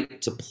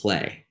fight to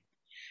play.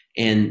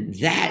 And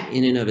that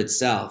in and of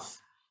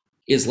itself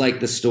is like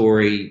the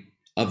story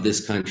of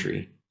this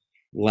country.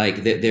 Like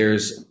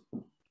there's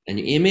an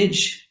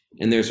image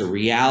and there's a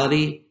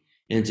reality,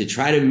 and to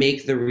try to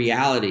make the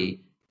reality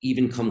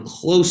even come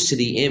close to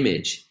the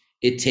image,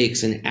 it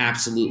takes an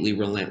absolutely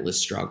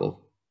relentless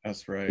struggle.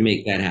 That's right. To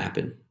make that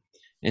happen.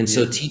 And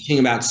so teaching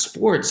about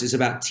sports is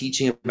about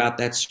teaching about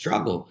that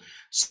struggle.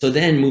 So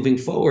then moving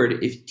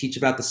forward, if you teach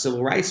about the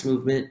civil rights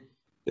movement,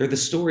 there are the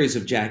stories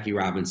of Jackie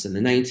Robinson, the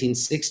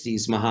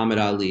 1960s Muhammad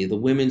Ali, the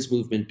women's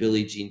movement,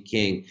 Billie Jean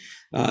King.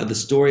 The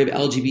story of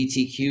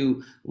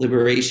LGBTQ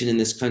liberation in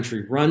this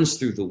country runs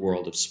through the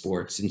world of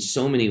sports in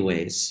so many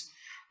ways.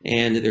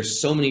 And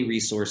there's so many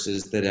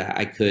resources that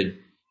I could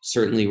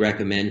certainly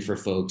recommend for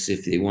folks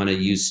if they want to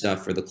use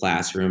stuff for the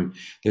classroom.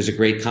 There's a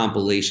great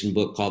compilation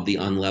book called The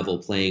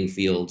Unlevel Playing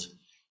Field,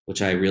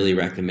 which I really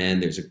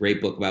recommend. There's a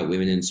great book about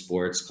women in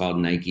sports called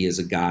Nike is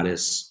a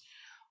Goddess.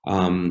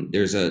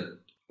 There's a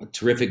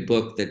terrific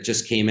book that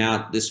just came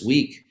out this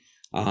week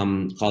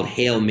called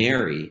Hail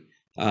Mary,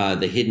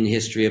 The Hidden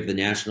History of the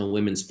National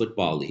Women's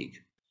Football League,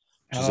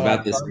 which is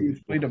about this. You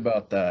tweet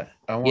about that.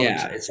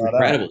 Yeah, it's an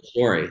incredible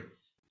story.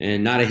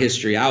 And not a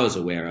history I was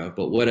aware of,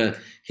 but what a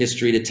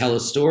history to tell a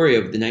story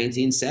of the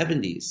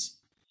 1970s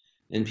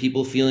and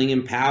people feeling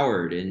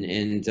empowered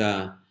and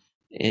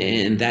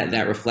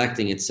that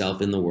reflecting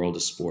itself in the world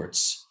of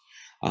sports.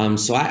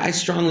 So I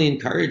strongly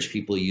encourage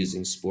people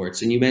using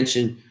sports. And you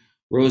mentioned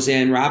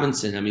Roseanne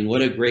Robinson. I mean,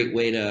 what a great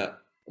way to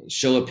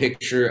show a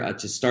picture,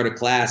 to start a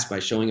class by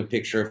showing a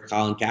picture of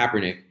Colin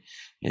Kaepernick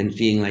and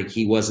feeling like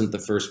he wasn't the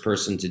first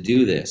person to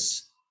do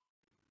this.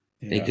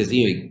 Because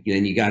then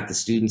you got the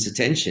students'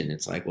 attention.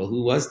 It's like, well,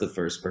 who was the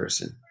first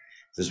person?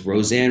 This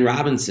Roseanne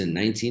Robinson,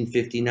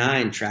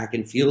 1959 track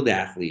and field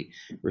athlete,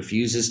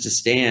 refuses to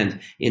stand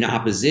in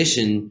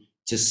opposition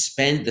to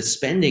the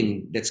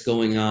spending that's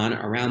going on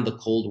around the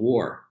Cold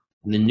War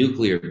and the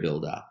nuclear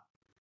buildup.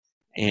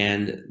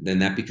 And then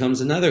that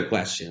becomes another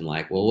question,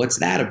 like, well, what's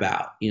that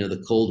about?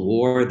 The Cold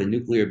War, the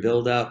nuclear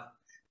buildup.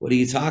 What are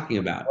you talking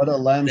about? What a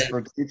lens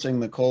for teaching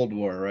the Cold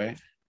War, right?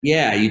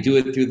 Yeah, you do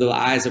it through the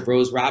eyes of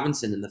Rose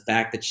Robinson and the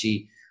fact that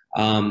she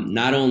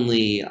not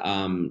only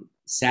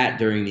sat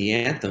during the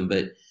anthem,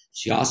 but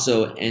she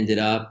also ended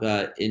up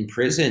in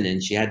prison,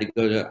 and she had to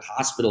go to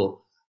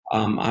hospital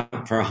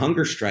for a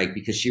hunger strike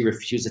because she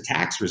was a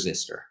tax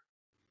resistor,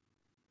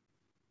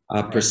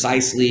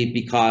 precisely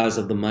because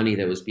of the money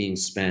that was being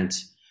spent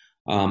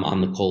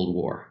on the Cold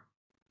War.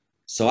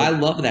 So I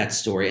love that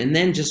story. And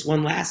then just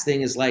one last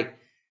thing is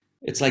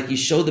it's like you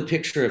show the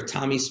picture of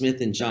Tommy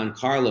Smith and John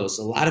Carlos.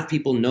 A lot of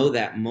people know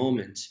that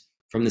moment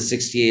from the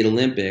 '68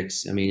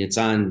 Olympics. I mean, it's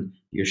on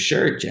your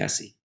shirt,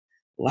 Jesse.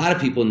 A lot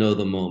of people know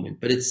the moment,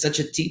 but it's such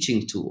a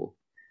teaching tool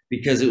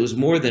because it was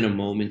more than a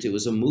moment, it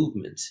was a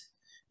movement.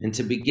 And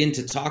to begin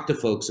to talk to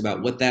folks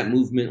about what that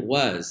movement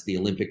was, the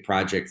Olympic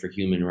Project for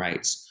Human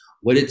Rights,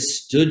 what it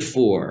stood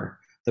for,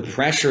 the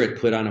pressure it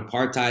put on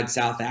apartheid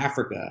South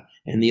Africa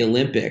and the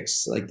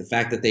Olympics, like the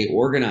fact that they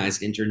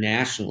organized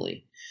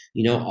internationally.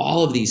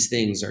 All of these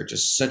things are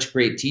just such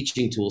great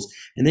teaching tools.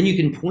 And then you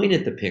can point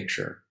at the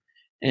picture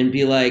and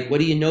be like, what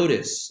do you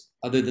notice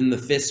other than the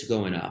fists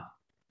going up?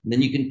 And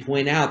then you can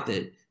point out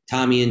that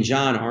Tommy and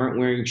John aren't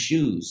wearing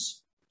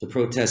shoes to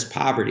protest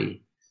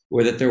poverty,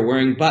 or that they're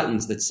wearing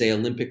buttons that say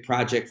Olympic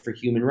Project for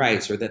Human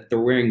Rights, or that they're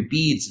wearing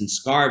beads and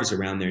scarves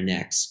around their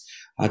necks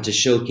to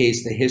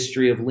showcase the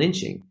history of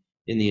lynching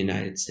in the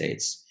United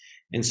States.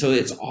 And so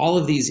it's all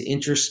of these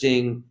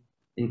interesting,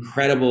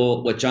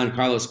 incredible, what John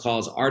Carlos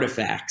calls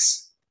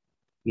artifacts,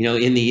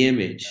 in the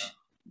image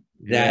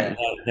that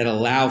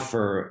allow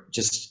for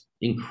just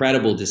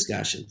incredible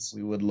discussions.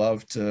 We would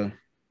love to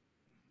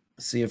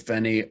see if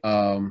any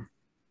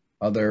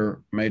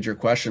other major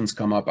questions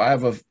come up. I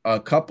have a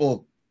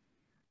couple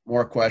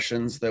more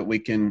questions that we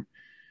can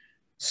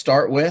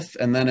start with,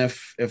 and then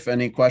if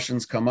any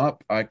questions come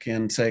up, I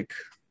can take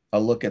a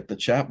look at the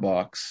chat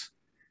box.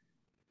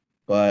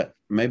 But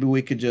maybe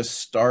we could just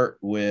start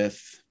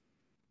with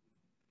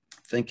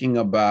thinking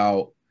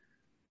about,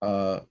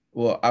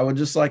 well, I would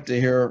just like to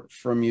hear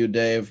from you,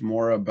 Dave,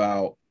 more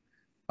about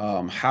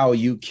how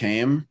you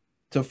came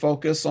to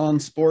focus on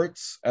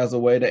sports as a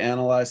way to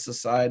analyze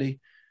society.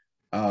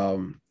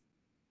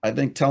 I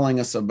think telling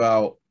us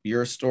about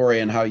your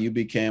story and how you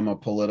became a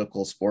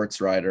political sports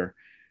writer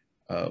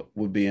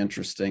would be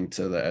interesting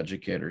to the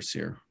educators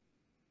here.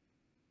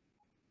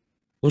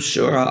 Well,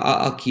 sure.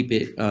 I'll keep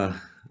it.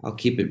 I'll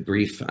keep it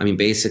brief. I mean,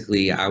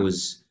 basically, I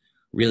was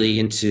really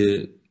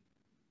into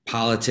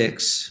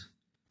politics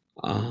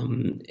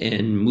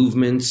and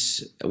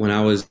movements when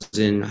I was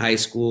in high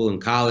school and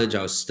college.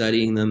 I was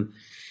studying them,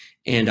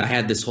 and I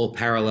had this whole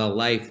parallel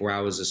life where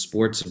I was a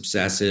sports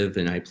obsessive,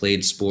 and I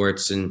played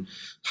sports in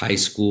high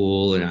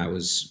school, and I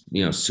was,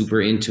 super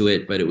into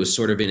it, but it was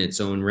sort of in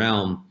its own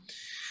realm.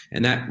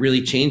 And that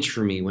really changed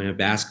for me when a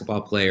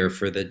basketball player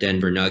for the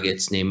Denver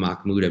Nuggets named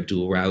Mahmoud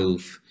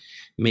Abdul-Rauf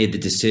made the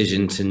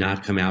decision to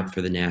not come out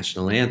for the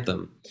national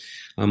anthem.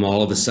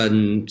 All of a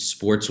sudden,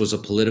 sports was a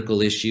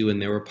political issue,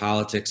 and there were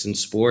politics in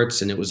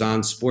sports, and it was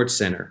on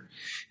SportsCenter.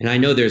 And I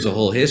know there's a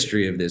whole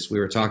history of this. We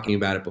were talking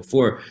about it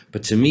before,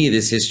 but to me,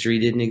 this history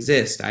didn't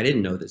exist. I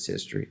didn't know this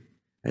history.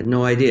 I had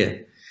no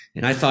idea.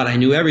 And I thought I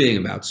knew everything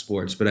about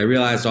sports, but I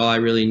realized all I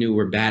really knew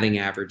were batting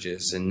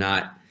averages and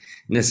not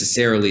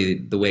necessarily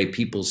the way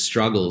people's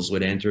struggles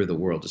would enter the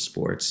world of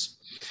sports.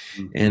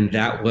 And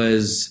that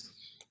was,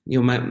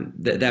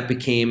 that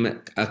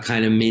became a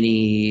kind of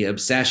mini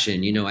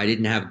obsession. I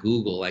didn't have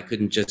Google. I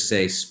couldn't just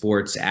say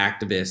sports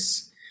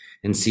activists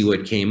and see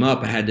what came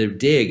up. I had to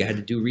dig. I had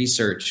to do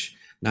research,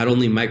 not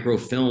only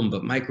microfilm,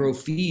 but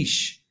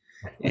microfiche.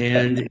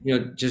 And,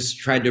 just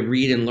tried to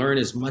read and learn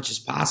as much as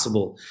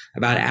possible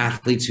about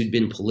athletes who'd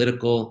been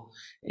political.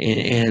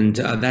 And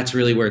that's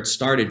really where it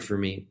started for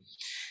me.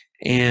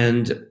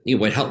 And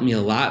what helped me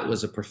a lot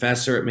was a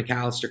professor at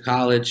Macalester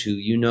College who,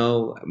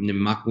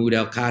 Mahmoud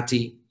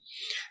El-Kati.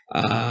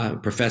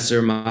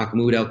 Professor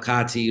Mahmoud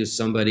El-Kati is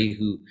somebody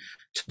who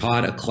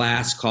taught a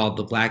class called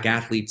The Black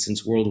Athlete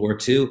Since World War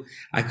II.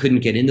 I couldn't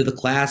get into the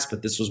class,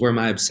 but this was where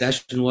my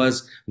obsession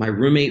was. My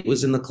roommate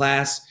was in the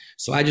class.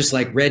 So I just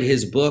read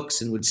his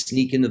books and would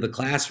sneak into the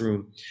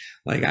classroom.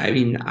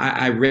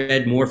 I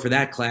read more for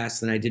that class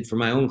than I did for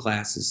my own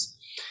classes.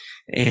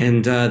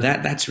 And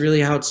that's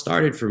really how it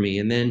started for me.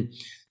 And then,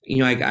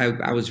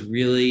 I was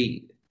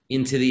really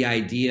into the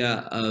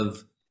idea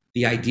of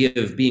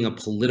being a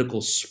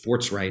political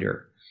sports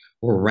writer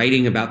or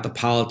writing about the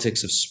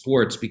politics of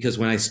sports, because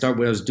when I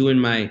was doing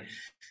my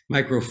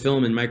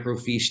microfilm and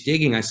microfiche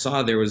digging, I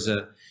saw there was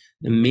an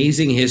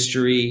amazing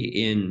history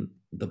in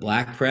the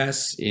Black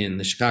press, in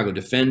the Chicago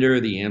Defender,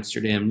 the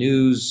Amsterdam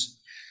News,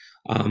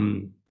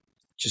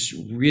 just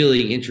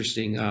really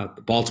interesting.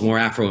 The Baltimore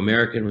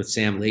Afro-American with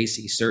Sam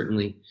Lacey,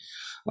 certainly.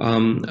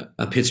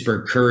 A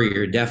Pittsburgh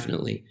Courier,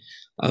 definitely,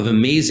 of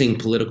amazing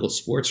political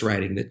sports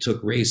writing that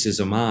took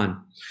racism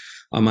on.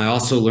 I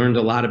also learned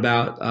a lot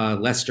about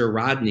Lester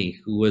Rodney,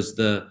 who was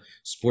the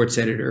sports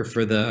editor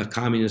for the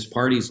Communist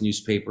Party's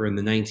newspaper in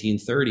the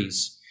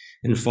 1930s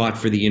and fought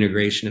for the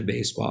integration of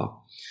baseball.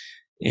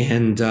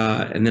 And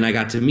then I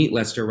got to meet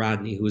Lester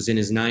Rodney, who was in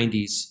his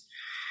 90s,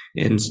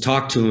 and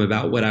talked to him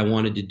about what I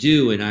wanted to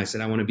do. And I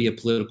said, I want to be a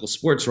political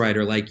sports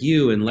writer like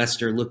you. And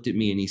Lester looked at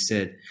me and he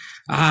said,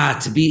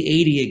 to be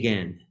 80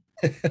 again.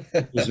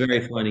 It was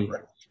very funny.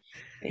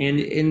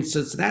 And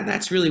so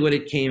that's really what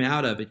it came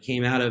out of. It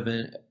came out of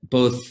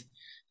both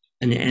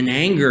an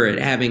anger at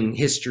having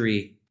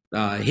history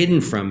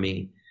hidden from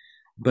me,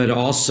 but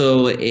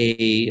also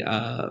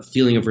a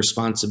feeling of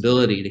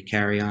responsibility to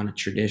carry on a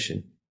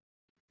tradition.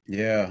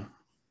 Yeah,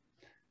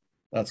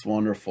 that's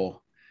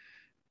wonderful.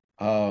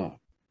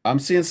 I'm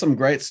seeing some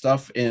great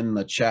stuff in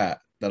the chat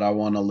that I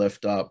want to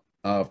lift up.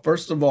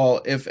 First of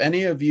all, if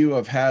any of you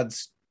have had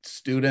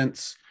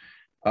students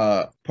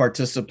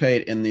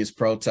participate in these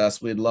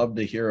protests, we'd love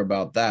to hear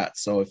about that.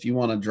 So if you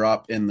want to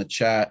drop in the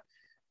chat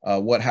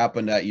what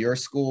happened at your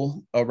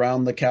school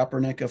around the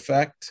Kaepernick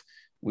effect,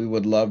 we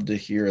would love to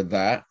hear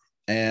that.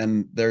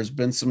 And there's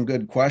been some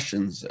good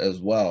questions as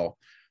well.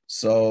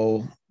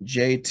 So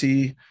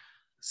JT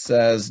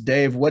says,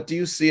 Dave, what do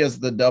you see as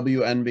the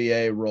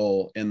WNBA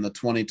role in the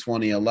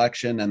 2020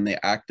 election and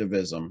the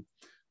activism,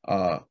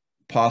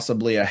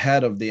 possibly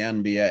ahead of the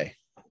NBA?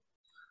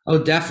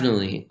 Oh,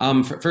 definitely.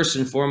 First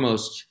and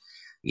foremost,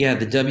 the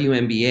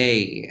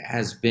WNBA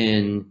has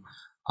been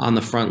on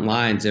the front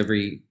lines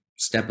every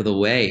step of the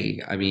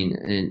way. I mean,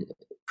 and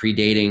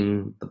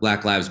predating the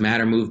Black Lives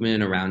Matter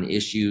movement around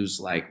issues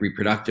like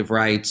reproductive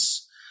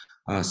rights,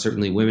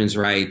 certainly women's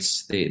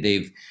rights.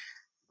 They've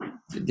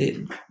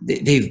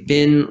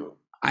been,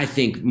 I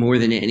think, more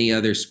than any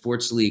other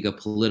sports league, a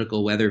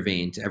political weather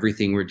vane to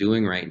everything we're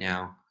doing right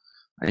now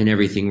and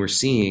everything we're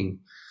seeing.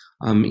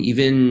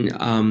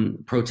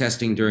 Even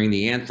protesting during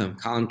the anthem,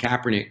 Colin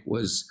Kaepernick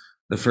was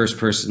the first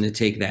person to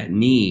take that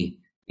knee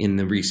in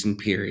the recent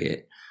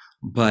period.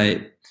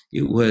 But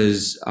it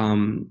was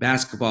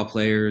basketball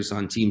players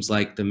on teams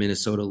like the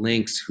Minnesota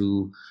Lynx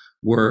who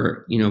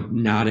were,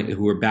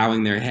 who were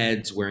bowing their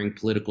heads, wearing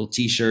political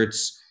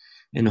T-shirts,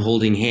 and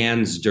holding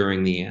hands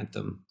during the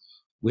anthem,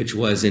 which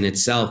was in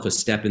itself a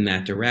step in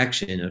that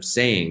direction of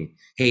saying,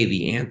 hey,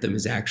 the anthem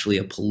is actually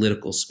a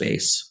political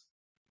space.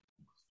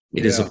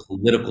 It is a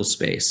political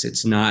space.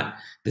 It's not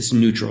this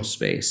neutral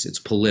space. It's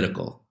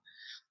political.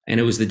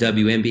 And it was the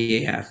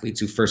WNBA athletes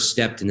who first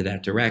stepped into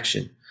that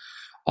direction.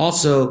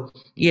 Also,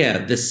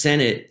 the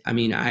Senate, I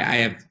mean, I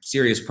have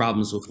serious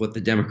problems with what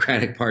the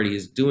Democratic Party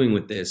is doing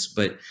with this,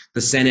 but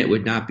the Senate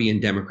would not be in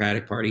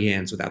Democratic Party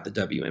hands without the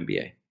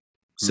WNBA.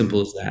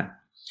 Simple as that.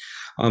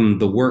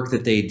 The work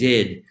that they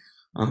did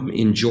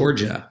in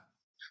Georgia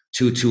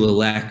to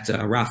elect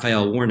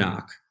Raphael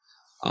Warnock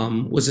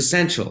was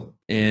essential.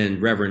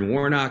 And Reverend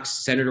Warnock,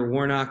 Senator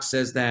Warnock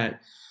says that,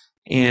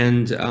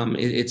 and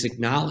it's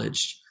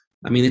acknowledged.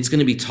 I mean, it's going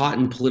to be taught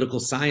in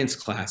political science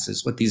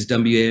classes, what these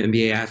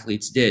WNBA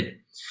athletes did.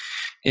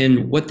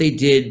 And what they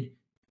did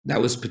that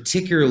was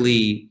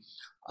particularly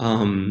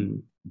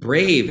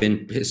brave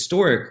and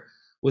historic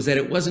was that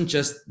it wasn't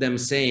just them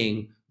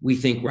saying, we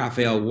think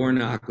Raphael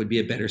Warnock would be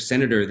a better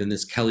senator than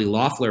this Kelly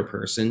Loeffler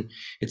person.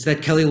 It's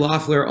that Kelly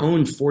Loeffler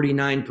owned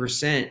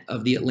 49%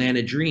 of the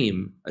Atlanta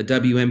Dream, a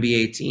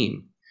WNBA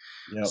team.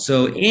 Yep.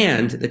 So,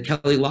 and that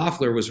Kelly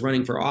Loeffler was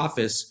running for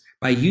office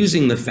by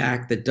using the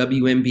fact that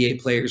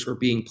WNBA players were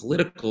being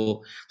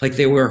political, like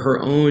they were her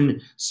own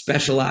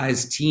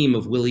specialized team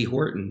of Willie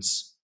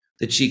Hortons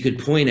that she could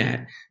point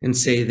at and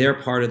say, they're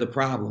part of the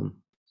problem.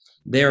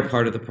 They're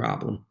part of the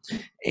problem.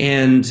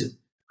 And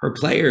her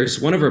players,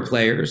 one of her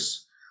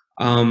players,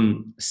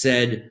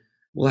 said,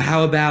 well,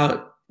 how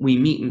about we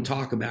meet and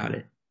talk about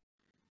it?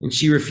 And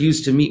she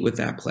refused to meet with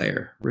that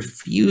player,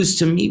 refused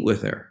to meet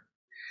with her.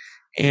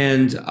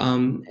 And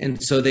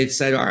so they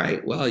said, all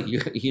right, well, you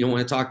don't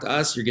want to talk to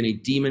us. You're going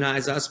to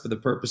demonize us for the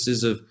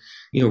purposes of,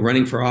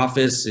 running for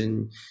office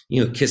and,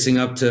 kissing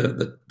up to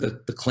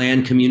the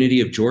Klan community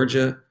of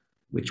Georgia,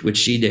 which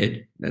she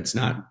did. I'm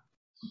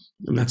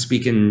not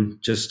speaking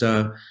just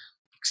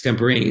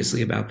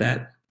extemporaneously about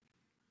that.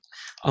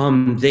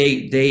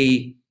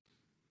 They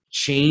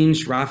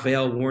changed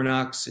Raphael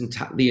Warnock's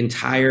the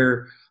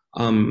entire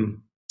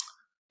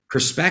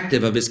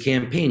perspective of his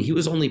campaign. He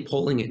was only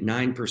polling at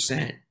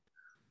 9%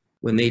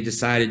 when they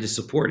decided to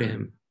support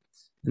him.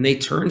 And they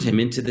turned him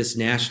into this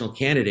national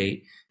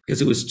candidate because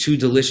it was too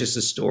delicious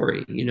a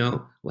story,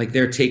 like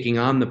they're taking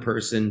on the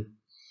person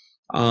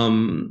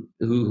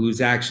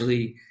who's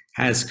actually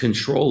has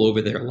control over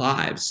their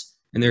lives.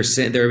 And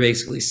they're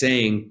basically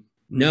saying,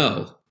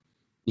 no,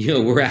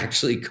 we're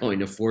actually going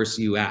to force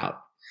you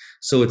out.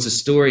 So it's a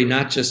story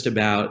not just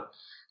about,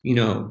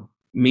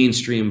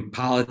 mainstream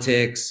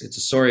politics. It's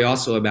a story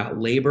also about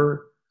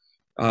labor.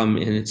 And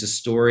it's a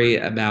story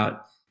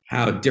about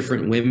how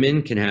different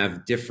women can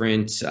have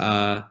different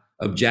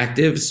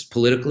objectives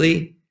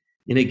politically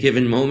in a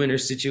given moment or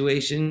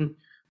situation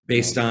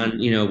based on,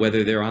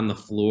 whether they're on the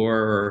floor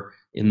or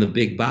in the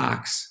big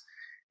box.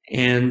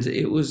 And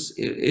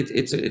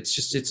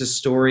it's a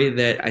story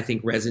that I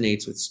think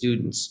resonates with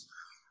students,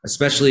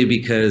 especially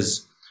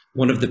because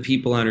one of the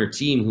people on her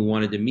team who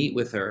wanted to meet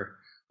with her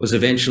was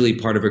eventually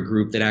part of a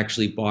group that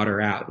actually bought her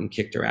out and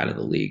kicked her out of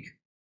the league.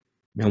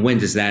 Now, when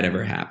does that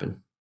ever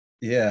happen?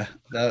 Yeah,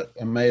 that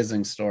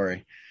amazing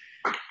story.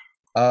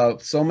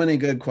 So many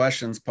good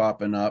questions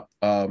popping up.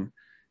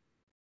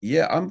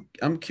 Yeah,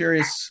 I'm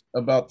curious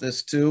about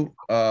this too.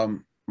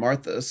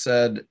 Martha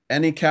said,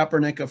 any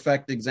Kaepernick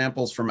Effect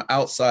examples from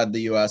outside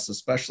the US,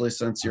 especially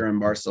since you're in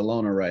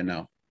Barcelona right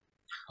now?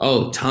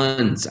 Oh,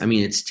 tons. I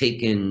mean, it's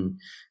taken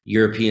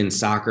European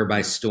soccer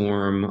by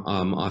storm,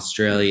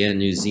 Australia,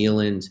 New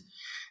Zealand.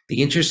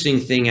 The interesting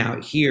thing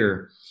out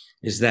here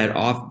is that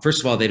first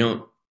of all, they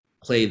don't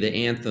play the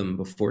anthem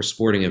before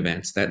sporting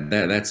events.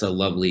 That's a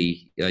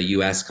lovely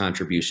U.S.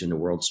 contribution to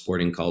world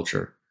sporting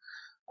culture.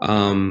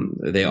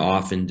 They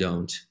often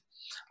don't,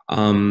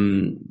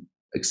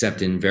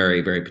 except in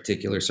very, very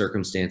particular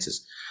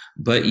circumstances.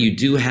 But you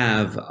do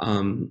have,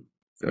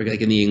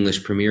 like in the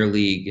English Premier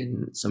League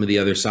and some of the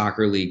other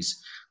soccer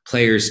leagues,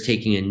 players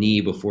taking a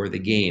knee before the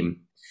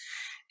game.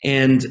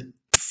 And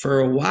for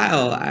a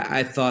while,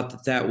 I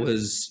thought that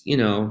was,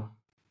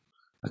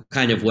 a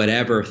kind of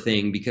whatever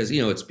thing, because,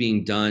 it's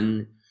being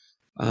done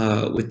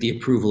with the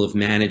approval of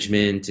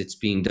management. It's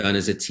being done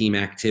as a team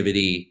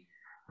activity.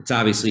 It's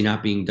obviously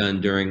not being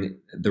done during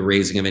the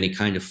raising of any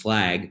kind of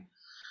flag.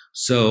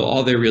 So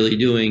all they're really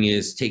doing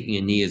is taking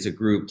a knee as a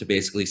group to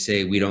basically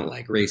say, we don't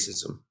like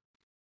racism.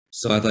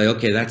 So I thought,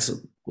 okay, that's a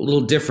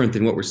little different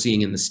than what we're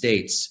seeing in the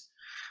States.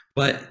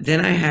 But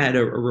then I had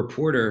a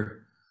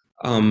reporter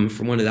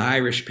from one of the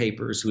Irish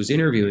papers who was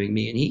interviewing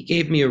me, and he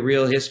gave me a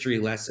real history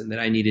lesson that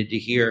I needed to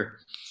hear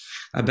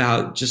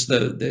about just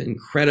the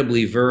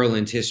incredibly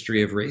virulent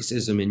history of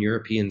racism in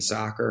European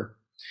soccer,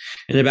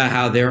 and about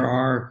how there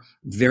are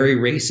very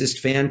racist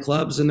fan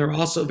clubs and there are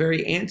also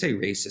very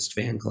anti-racist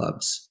fan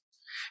clubs.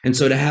 And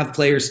so to have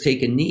players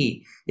take a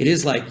knee, it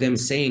is like them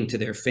saying to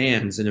their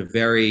fans in a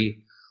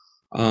very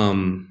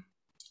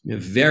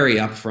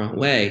upfront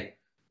way,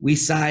 we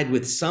side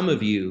with some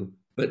of you,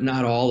 but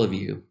not all of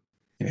you.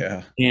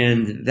 Yeah.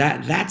 And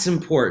that's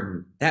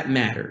important. That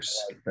matters.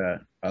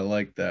 I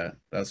like that.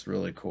 That's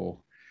really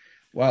cool.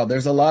 Wow.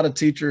 There's a lot of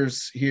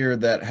teachers here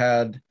that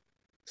had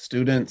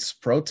students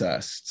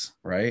protests,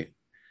 right?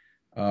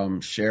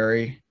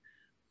 Sherry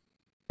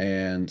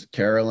and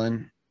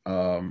Carolyn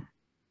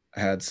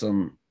had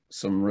some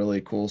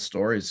really cool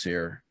stories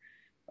here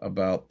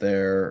about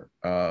their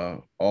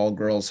all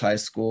girls high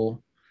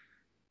school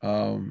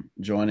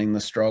joining the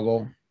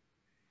struggle.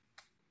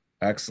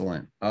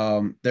 Excellent.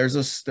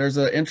 There's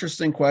an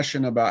interesting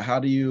question about how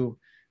do you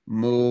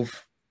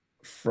move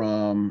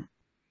from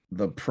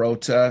the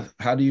protest?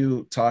 How do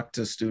you talk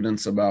to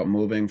students about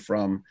moving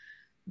from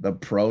the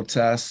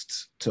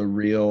protest to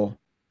real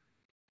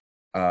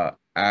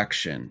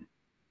action?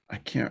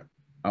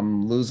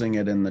 I'm losing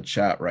it in the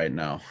chat right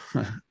now.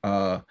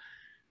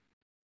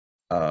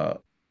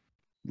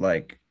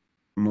 Like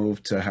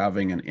move to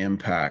having an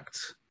impact.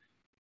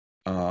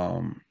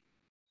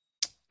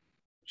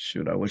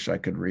 Shoot, I wish I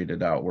could read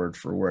it out word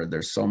for word.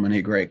 There's so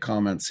many great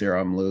comments here.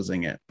 I'm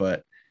losing it,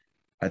 but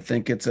I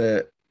think it's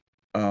a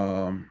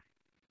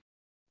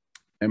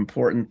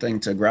important thing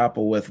to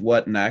grapple with.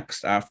 What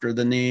next after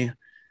the knee?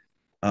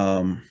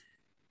 How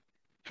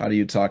do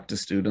you talk to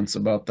students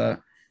about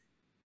that?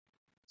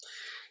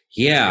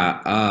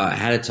 Yeah, I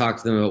had to talk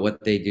to them about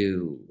what they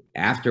do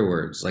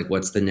afterwards. Like,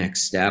 what's the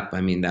next step?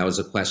 I mean, that was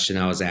a question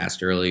I was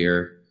asked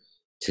earlier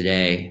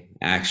today,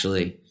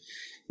 actually.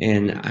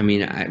 And I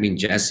mean,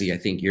 Jesse, I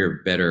think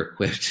you're better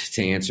equipped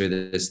to answer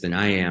this than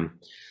I am.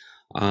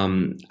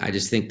 I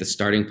just think the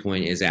starting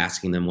point is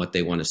asking them what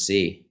they want to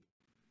see,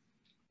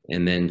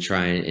 and then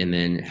and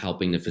then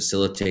helping to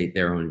facilitate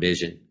their own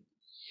vision.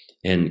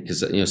 And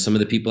because some of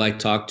the people I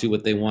talked to,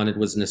 what they wanted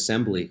was an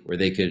assembly where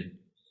they could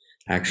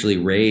actually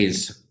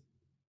raise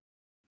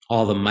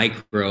all the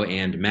micro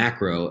and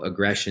macro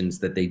aggressions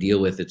that they deal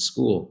with at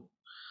school.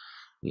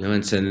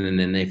 And so and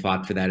then they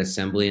fought for that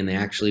assembly and they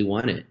actually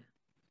won it.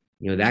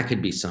 That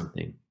could be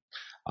something.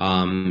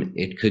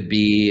 It could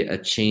be a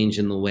change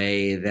in the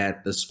way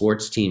that the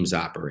sports teams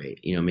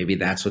operate. Maybe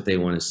that's what they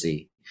want to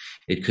see.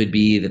 It could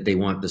be that they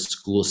want the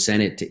school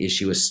senate to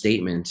issue a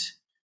statement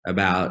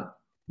about,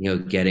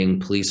 getting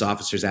police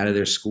officers out of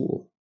their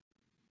school.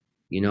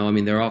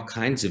 There are all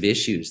kinds of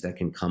issues that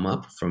can come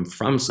up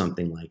from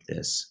something like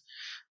this.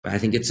 But I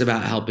think it's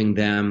about helping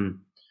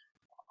them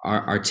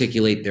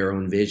articulate their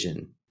own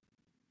vision,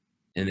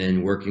 and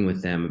then working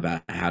with them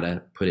about how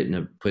to put it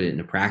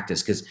into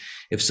practice. Because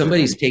if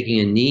somebody's taking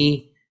a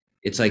knee,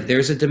 it's like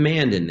there's a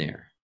demand in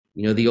there.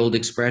 The old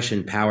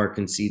expression, power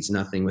concedes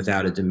nothing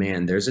without a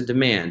demand. There's a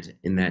demand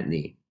in that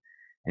knee.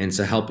 And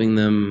so helping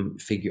them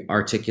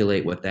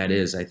articulate what that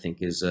is, I think,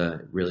 is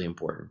really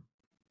important.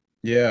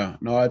 Yeah,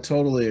 no, I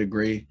totally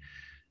agree.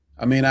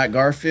 I mean, at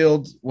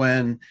Garfield,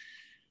 when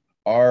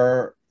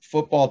our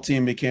football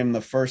team became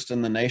the first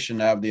in the nation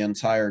to have the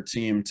entire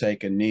team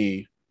take a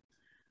knee,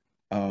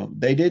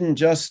 they didn't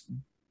just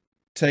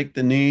take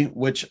the knee,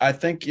 which I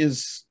think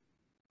is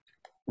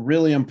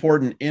really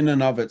important in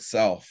and of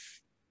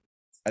itself.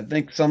 I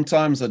think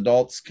sometimes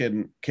adults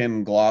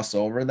can gloss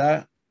over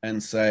that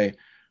and say,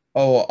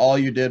 oh, all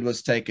you did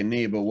was take a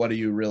knee, but what are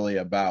you really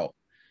about?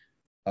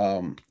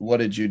 What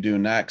did you do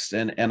next?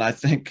 And I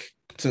think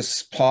to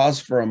pause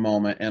for a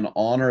moment and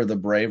honor the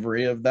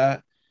bravery of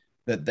that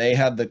they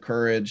had the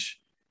courage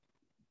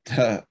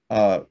to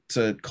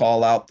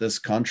call out this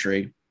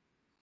country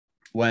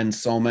when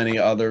so many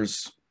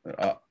others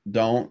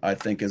don't, I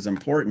think is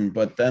important.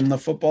 But then the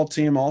football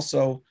team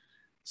also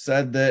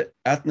said that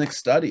ethnic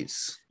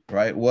studies,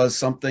 right, was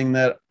something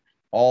that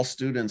all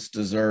students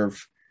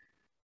deserve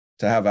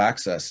to have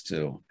access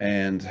to,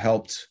 and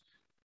helped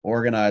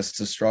organize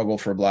to struggle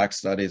for Black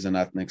studies and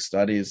ethnic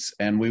studies.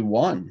 And we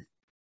won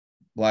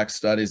Black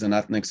studies and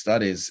ethnic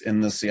studies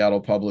in the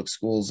Seattle public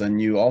schools. And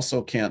you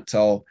also can't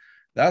tell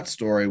that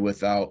story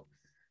without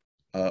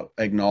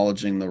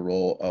acknowledging the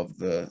role of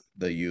the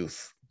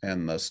youth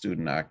and the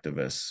student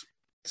activists.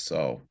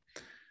 So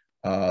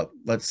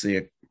let's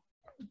see,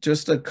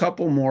 just a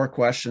couple more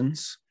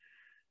questions,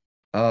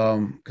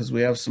 because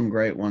we have some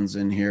great ones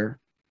in here.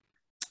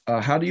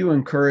 How do you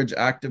encourage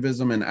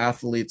activism in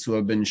athletes who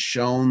have been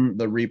shown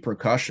the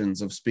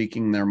repercussions of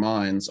speaking their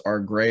minds are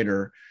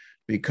greater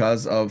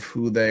because of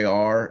who they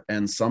are,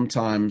 and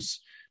sometimes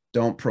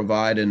don't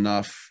provide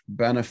enough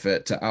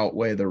benefit to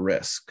outweigh the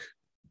risk?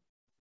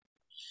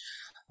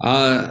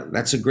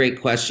 That's a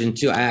great question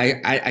too.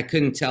 I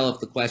couldn't tell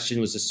if the question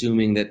was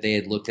assuming that they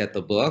had looked at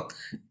the book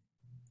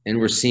and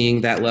were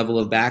seeing that level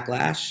of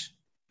backlash,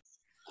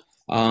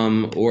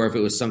 or if it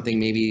was something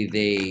maybe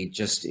they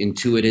just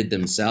intuited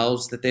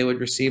themselves that they would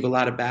receive a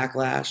lot of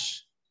backlash.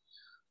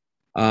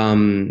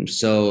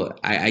 So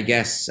I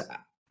guess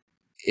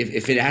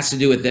if it has to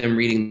do with them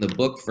reading the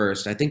book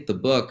first, I think the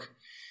book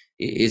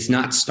is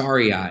not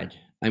starry-eyed.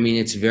 I mean,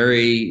 it's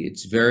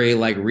very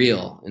like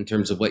real in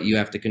terms of what you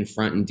have to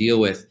confront and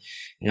deal with.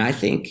 And I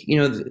think,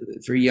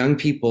 for young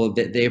people,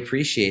 that they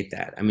appreciate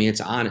that. I mean,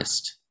 it's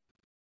honest,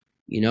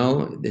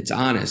 it's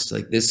honest.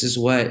 Like, this is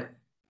what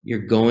you're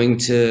going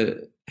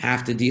to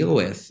have to deal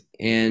with.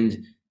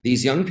 And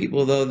these young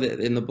people, though,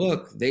 in the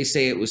book, they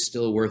say it was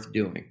still worth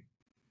doing.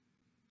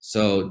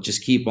 So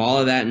just keep all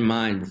of that in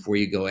mind before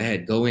you go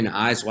ahead. Go in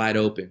eyes wide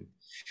open.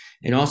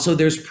 And also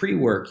there's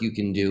pre-work you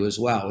can do as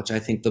well, which I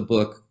think the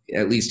book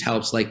at least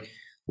helps. Like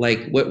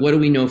what do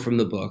we know from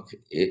the book?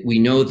 We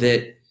know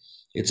that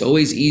it's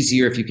always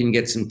easier if you can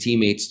get some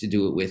teammates to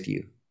do it with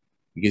you,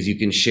 because you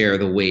can share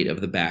the weight of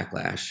the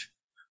backlash.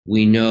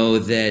 We know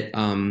that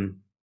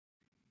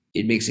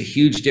it makes a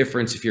huge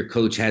difference if your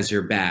coach has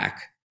your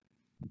back,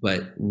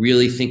 but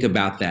really think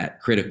about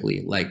that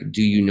critically. Like,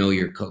 do you know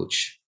your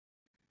coach?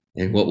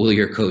 And what will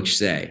your coach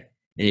say?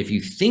 And if you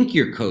think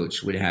your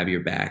coach would have your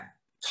back,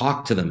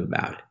 talk to them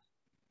about it.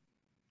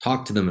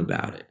 Talk to them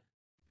about it.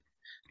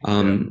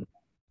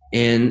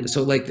 And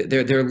so, like,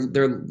 there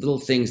are little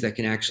things that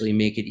can actually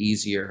make it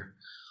easier.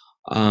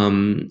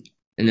 And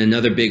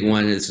another big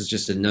one, and this is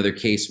just another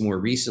case more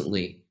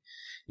recently,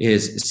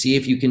 is see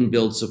if you can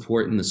build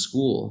support in the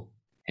school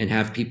and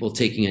have people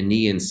taking a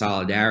knee in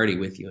solidarity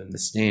with you in the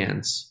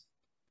stands,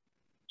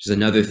 which is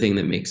another thing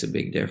that makes a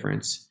big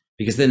difference.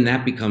 Because then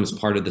that becomes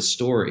part of the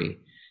story,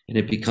 and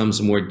it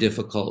becomes more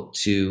difficult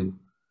to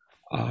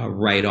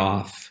write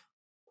off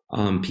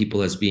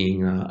people as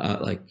being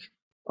like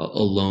a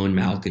lone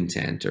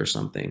malcontent or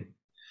something.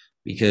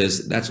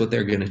 because that's what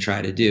they're going to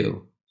try to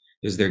do,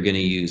 is they're going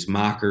to use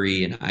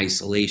mockery and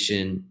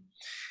isolation.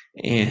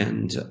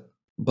 And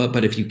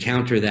but if you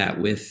counter that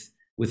with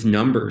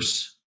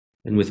numbers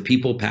and with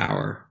people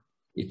power,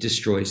 it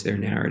destroys their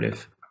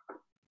narrative.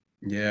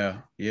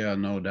 Yeah, yeah,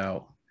 no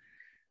doubt.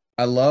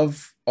 I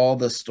love all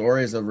the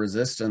stories of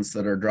resistance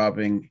that are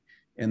dropping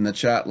in the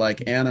chat.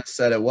 Like Anna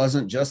said, it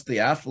wasn't just the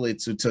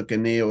athletes who took a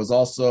knee, it was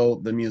also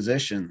the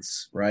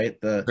musicians, right?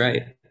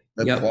 Right.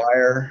 The Yep.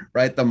 choir,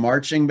 right? The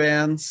marching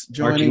bands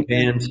Marching joining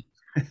band.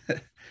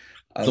 in.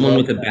 I Someone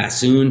love with a that.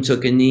 bassoon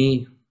took a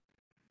knee.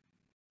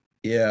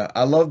 Yeah,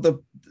 I love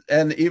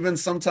and even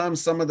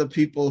sometimes some of the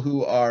people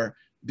who are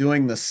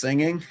doing the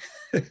singing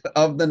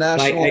of the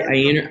national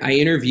anthem. I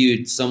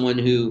interviewed someone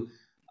who,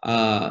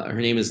 her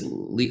name is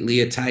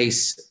Leah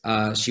Tice.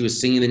 She was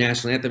singing the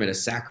national anthem at a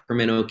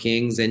Sacramento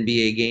Kings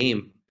NBA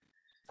game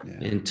Yeah,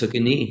 and took a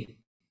knee.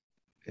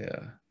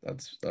 yeah,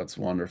 that's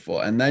wonderful.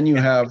 And then you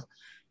have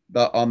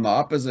on the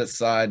opposite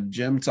side,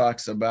 Jim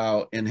talks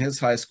about in his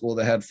high school,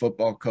 the head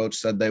football coach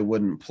said they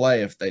wouldn't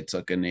play if they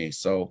took a knee.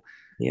 So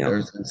Yeah.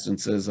 there's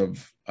instances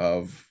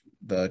of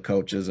the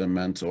coaches and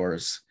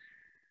mentors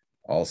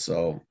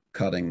also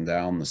cutting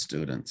down the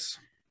students.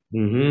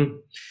 Mm-hmm.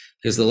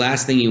 Because the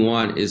last thing you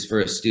want is for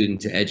a student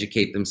to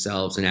educate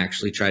themselves and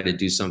actually try to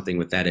do something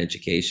with that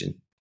education.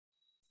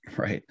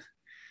 Right.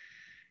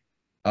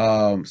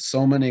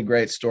 So many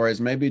great stories.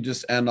 Maybe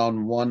just end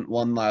on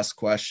one last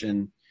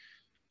question.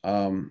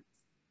 Um,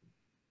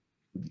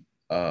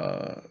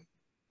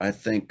 I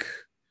think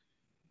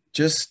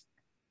just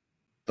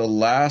the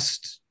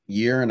last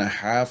year and a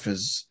half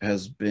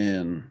has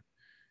been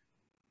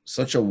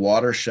such a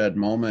watershed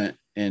moment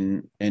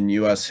in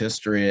U.S.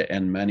 history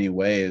in many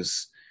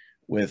ways,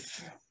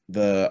 with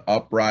the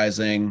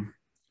uprising,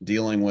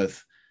 dealing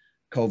with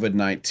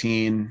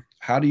COVID-19.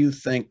 How do you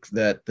think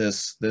that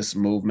this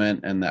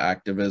movement and the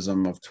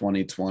activism of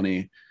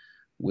 2020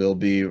 will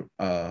be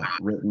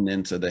written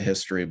into the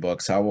history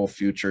books? How will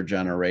future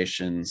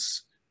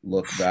generations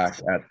look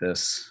back at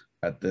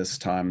this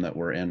time that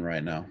we're in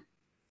right now?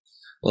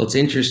 Well, it's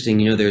interesting,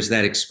 you know, there's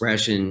that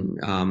expression,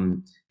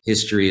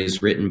 history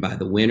is written by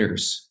the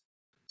winners.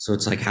 So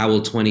it's like, how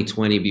will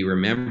 2020 be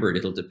remembered?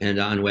 It'll depend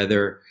on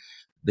whether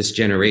this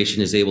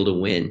generation is able to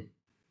win.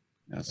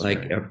 That's Like,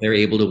 right. if they're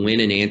able to win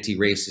an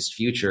anti-racist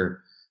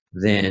future,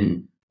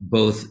 then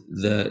both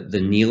the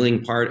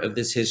kneeling part of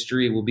this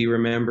history will be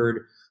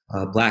remembered,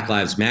 Black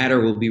Lives Matter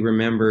will be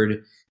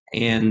remembered,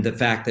 and the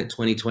fact that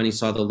 2020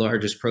 saw the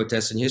largest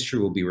protests in history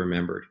will be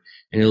remembered.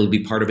 And it'll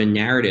be part of a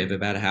narrative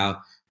about how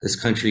this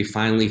country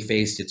finally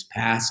faced its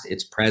past,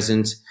 its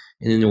present,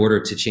 and in order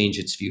to change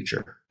its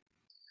future.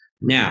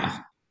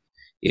 Now,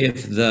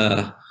 if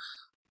the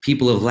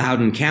people of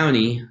Loudoun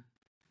County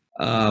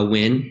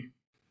win,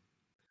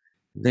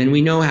 then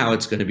we know how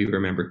it's going to be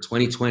remembered.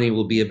 2020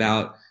 will be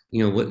about,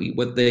 you know,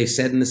 what they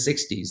said in the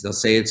 60s. They'll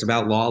say it's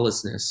about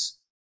lawlessness.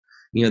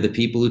 You know, the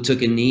people who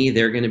took a knee,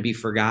 they're going to be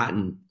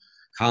forgotten.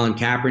 Colin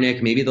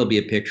Kaepernick, maybe there'll be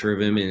a picture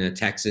of him in a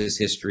Texas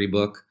history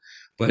book,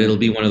 but it'll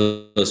be one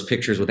of those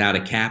pictures without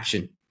a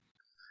caption.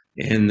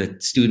 And the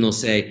student will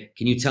say,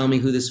 "Can you tell me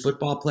who this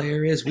football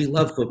player is? We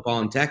love football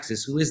in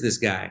Texas. Who is this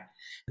guy?"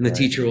 And the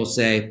teacher will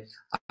say,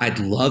 "I'd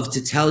love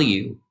to tell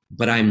you,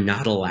 but I'm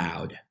not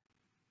allowed."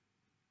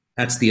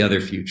 That's the other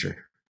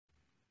future.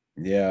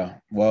 Yeah.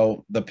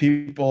 Well, the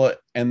people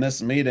in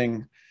this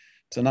meeting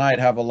tonight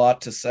have a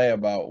lot to say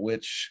about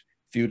which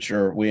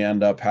future we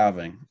end up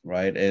having,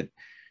 right? It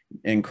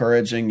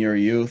encouraging your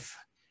youth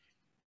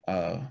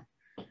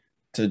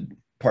to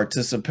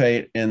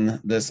participate in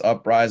this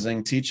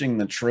uprising, teaching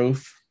the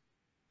truth.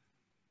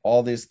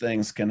 All these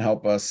things can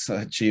help us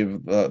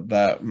achieve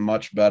that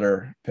much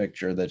better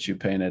picture that you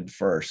painted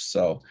first.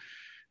 So,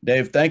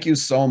 Dave, thank you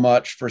so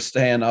much for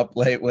staying up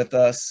late with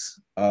us.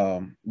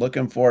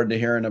 Looking forward to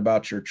hearing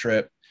about your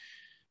trip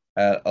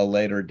at a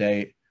later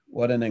date.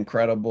 What an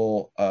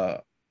incredible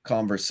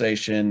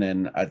conversation.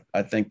 And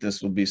I think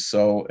this will be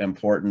so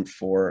important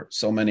for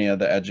so many of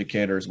the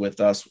educators with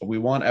us. We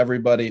want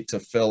everybody to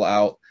fill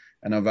out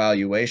an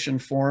evaluation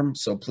form.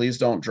 So please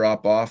don't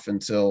drop off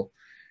until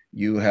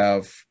you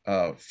have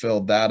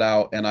filled that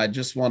out. And I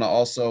just want to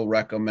also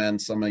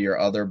recommend some of your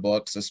other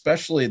books,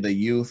 especially the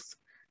youth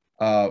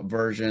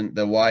version,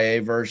 the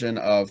YA version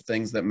of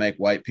Things That Make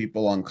White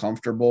People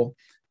Uncomfortable.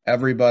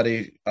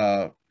 Everybody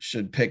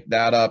should pick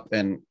that up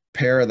and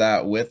pair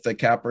that with the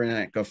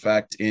Kaepernick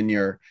Effect in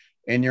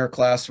your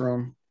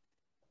classroom.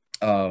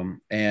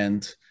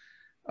 And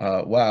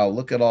wow,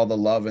 look at all the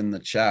love in the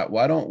chat.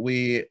 Why don't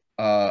we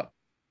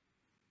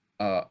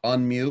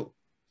unmute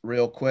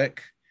real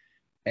quick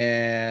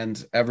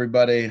and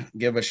everybody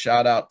give a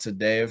shout out to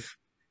Dave.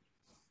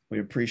 We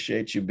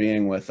appreciate you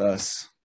being with us.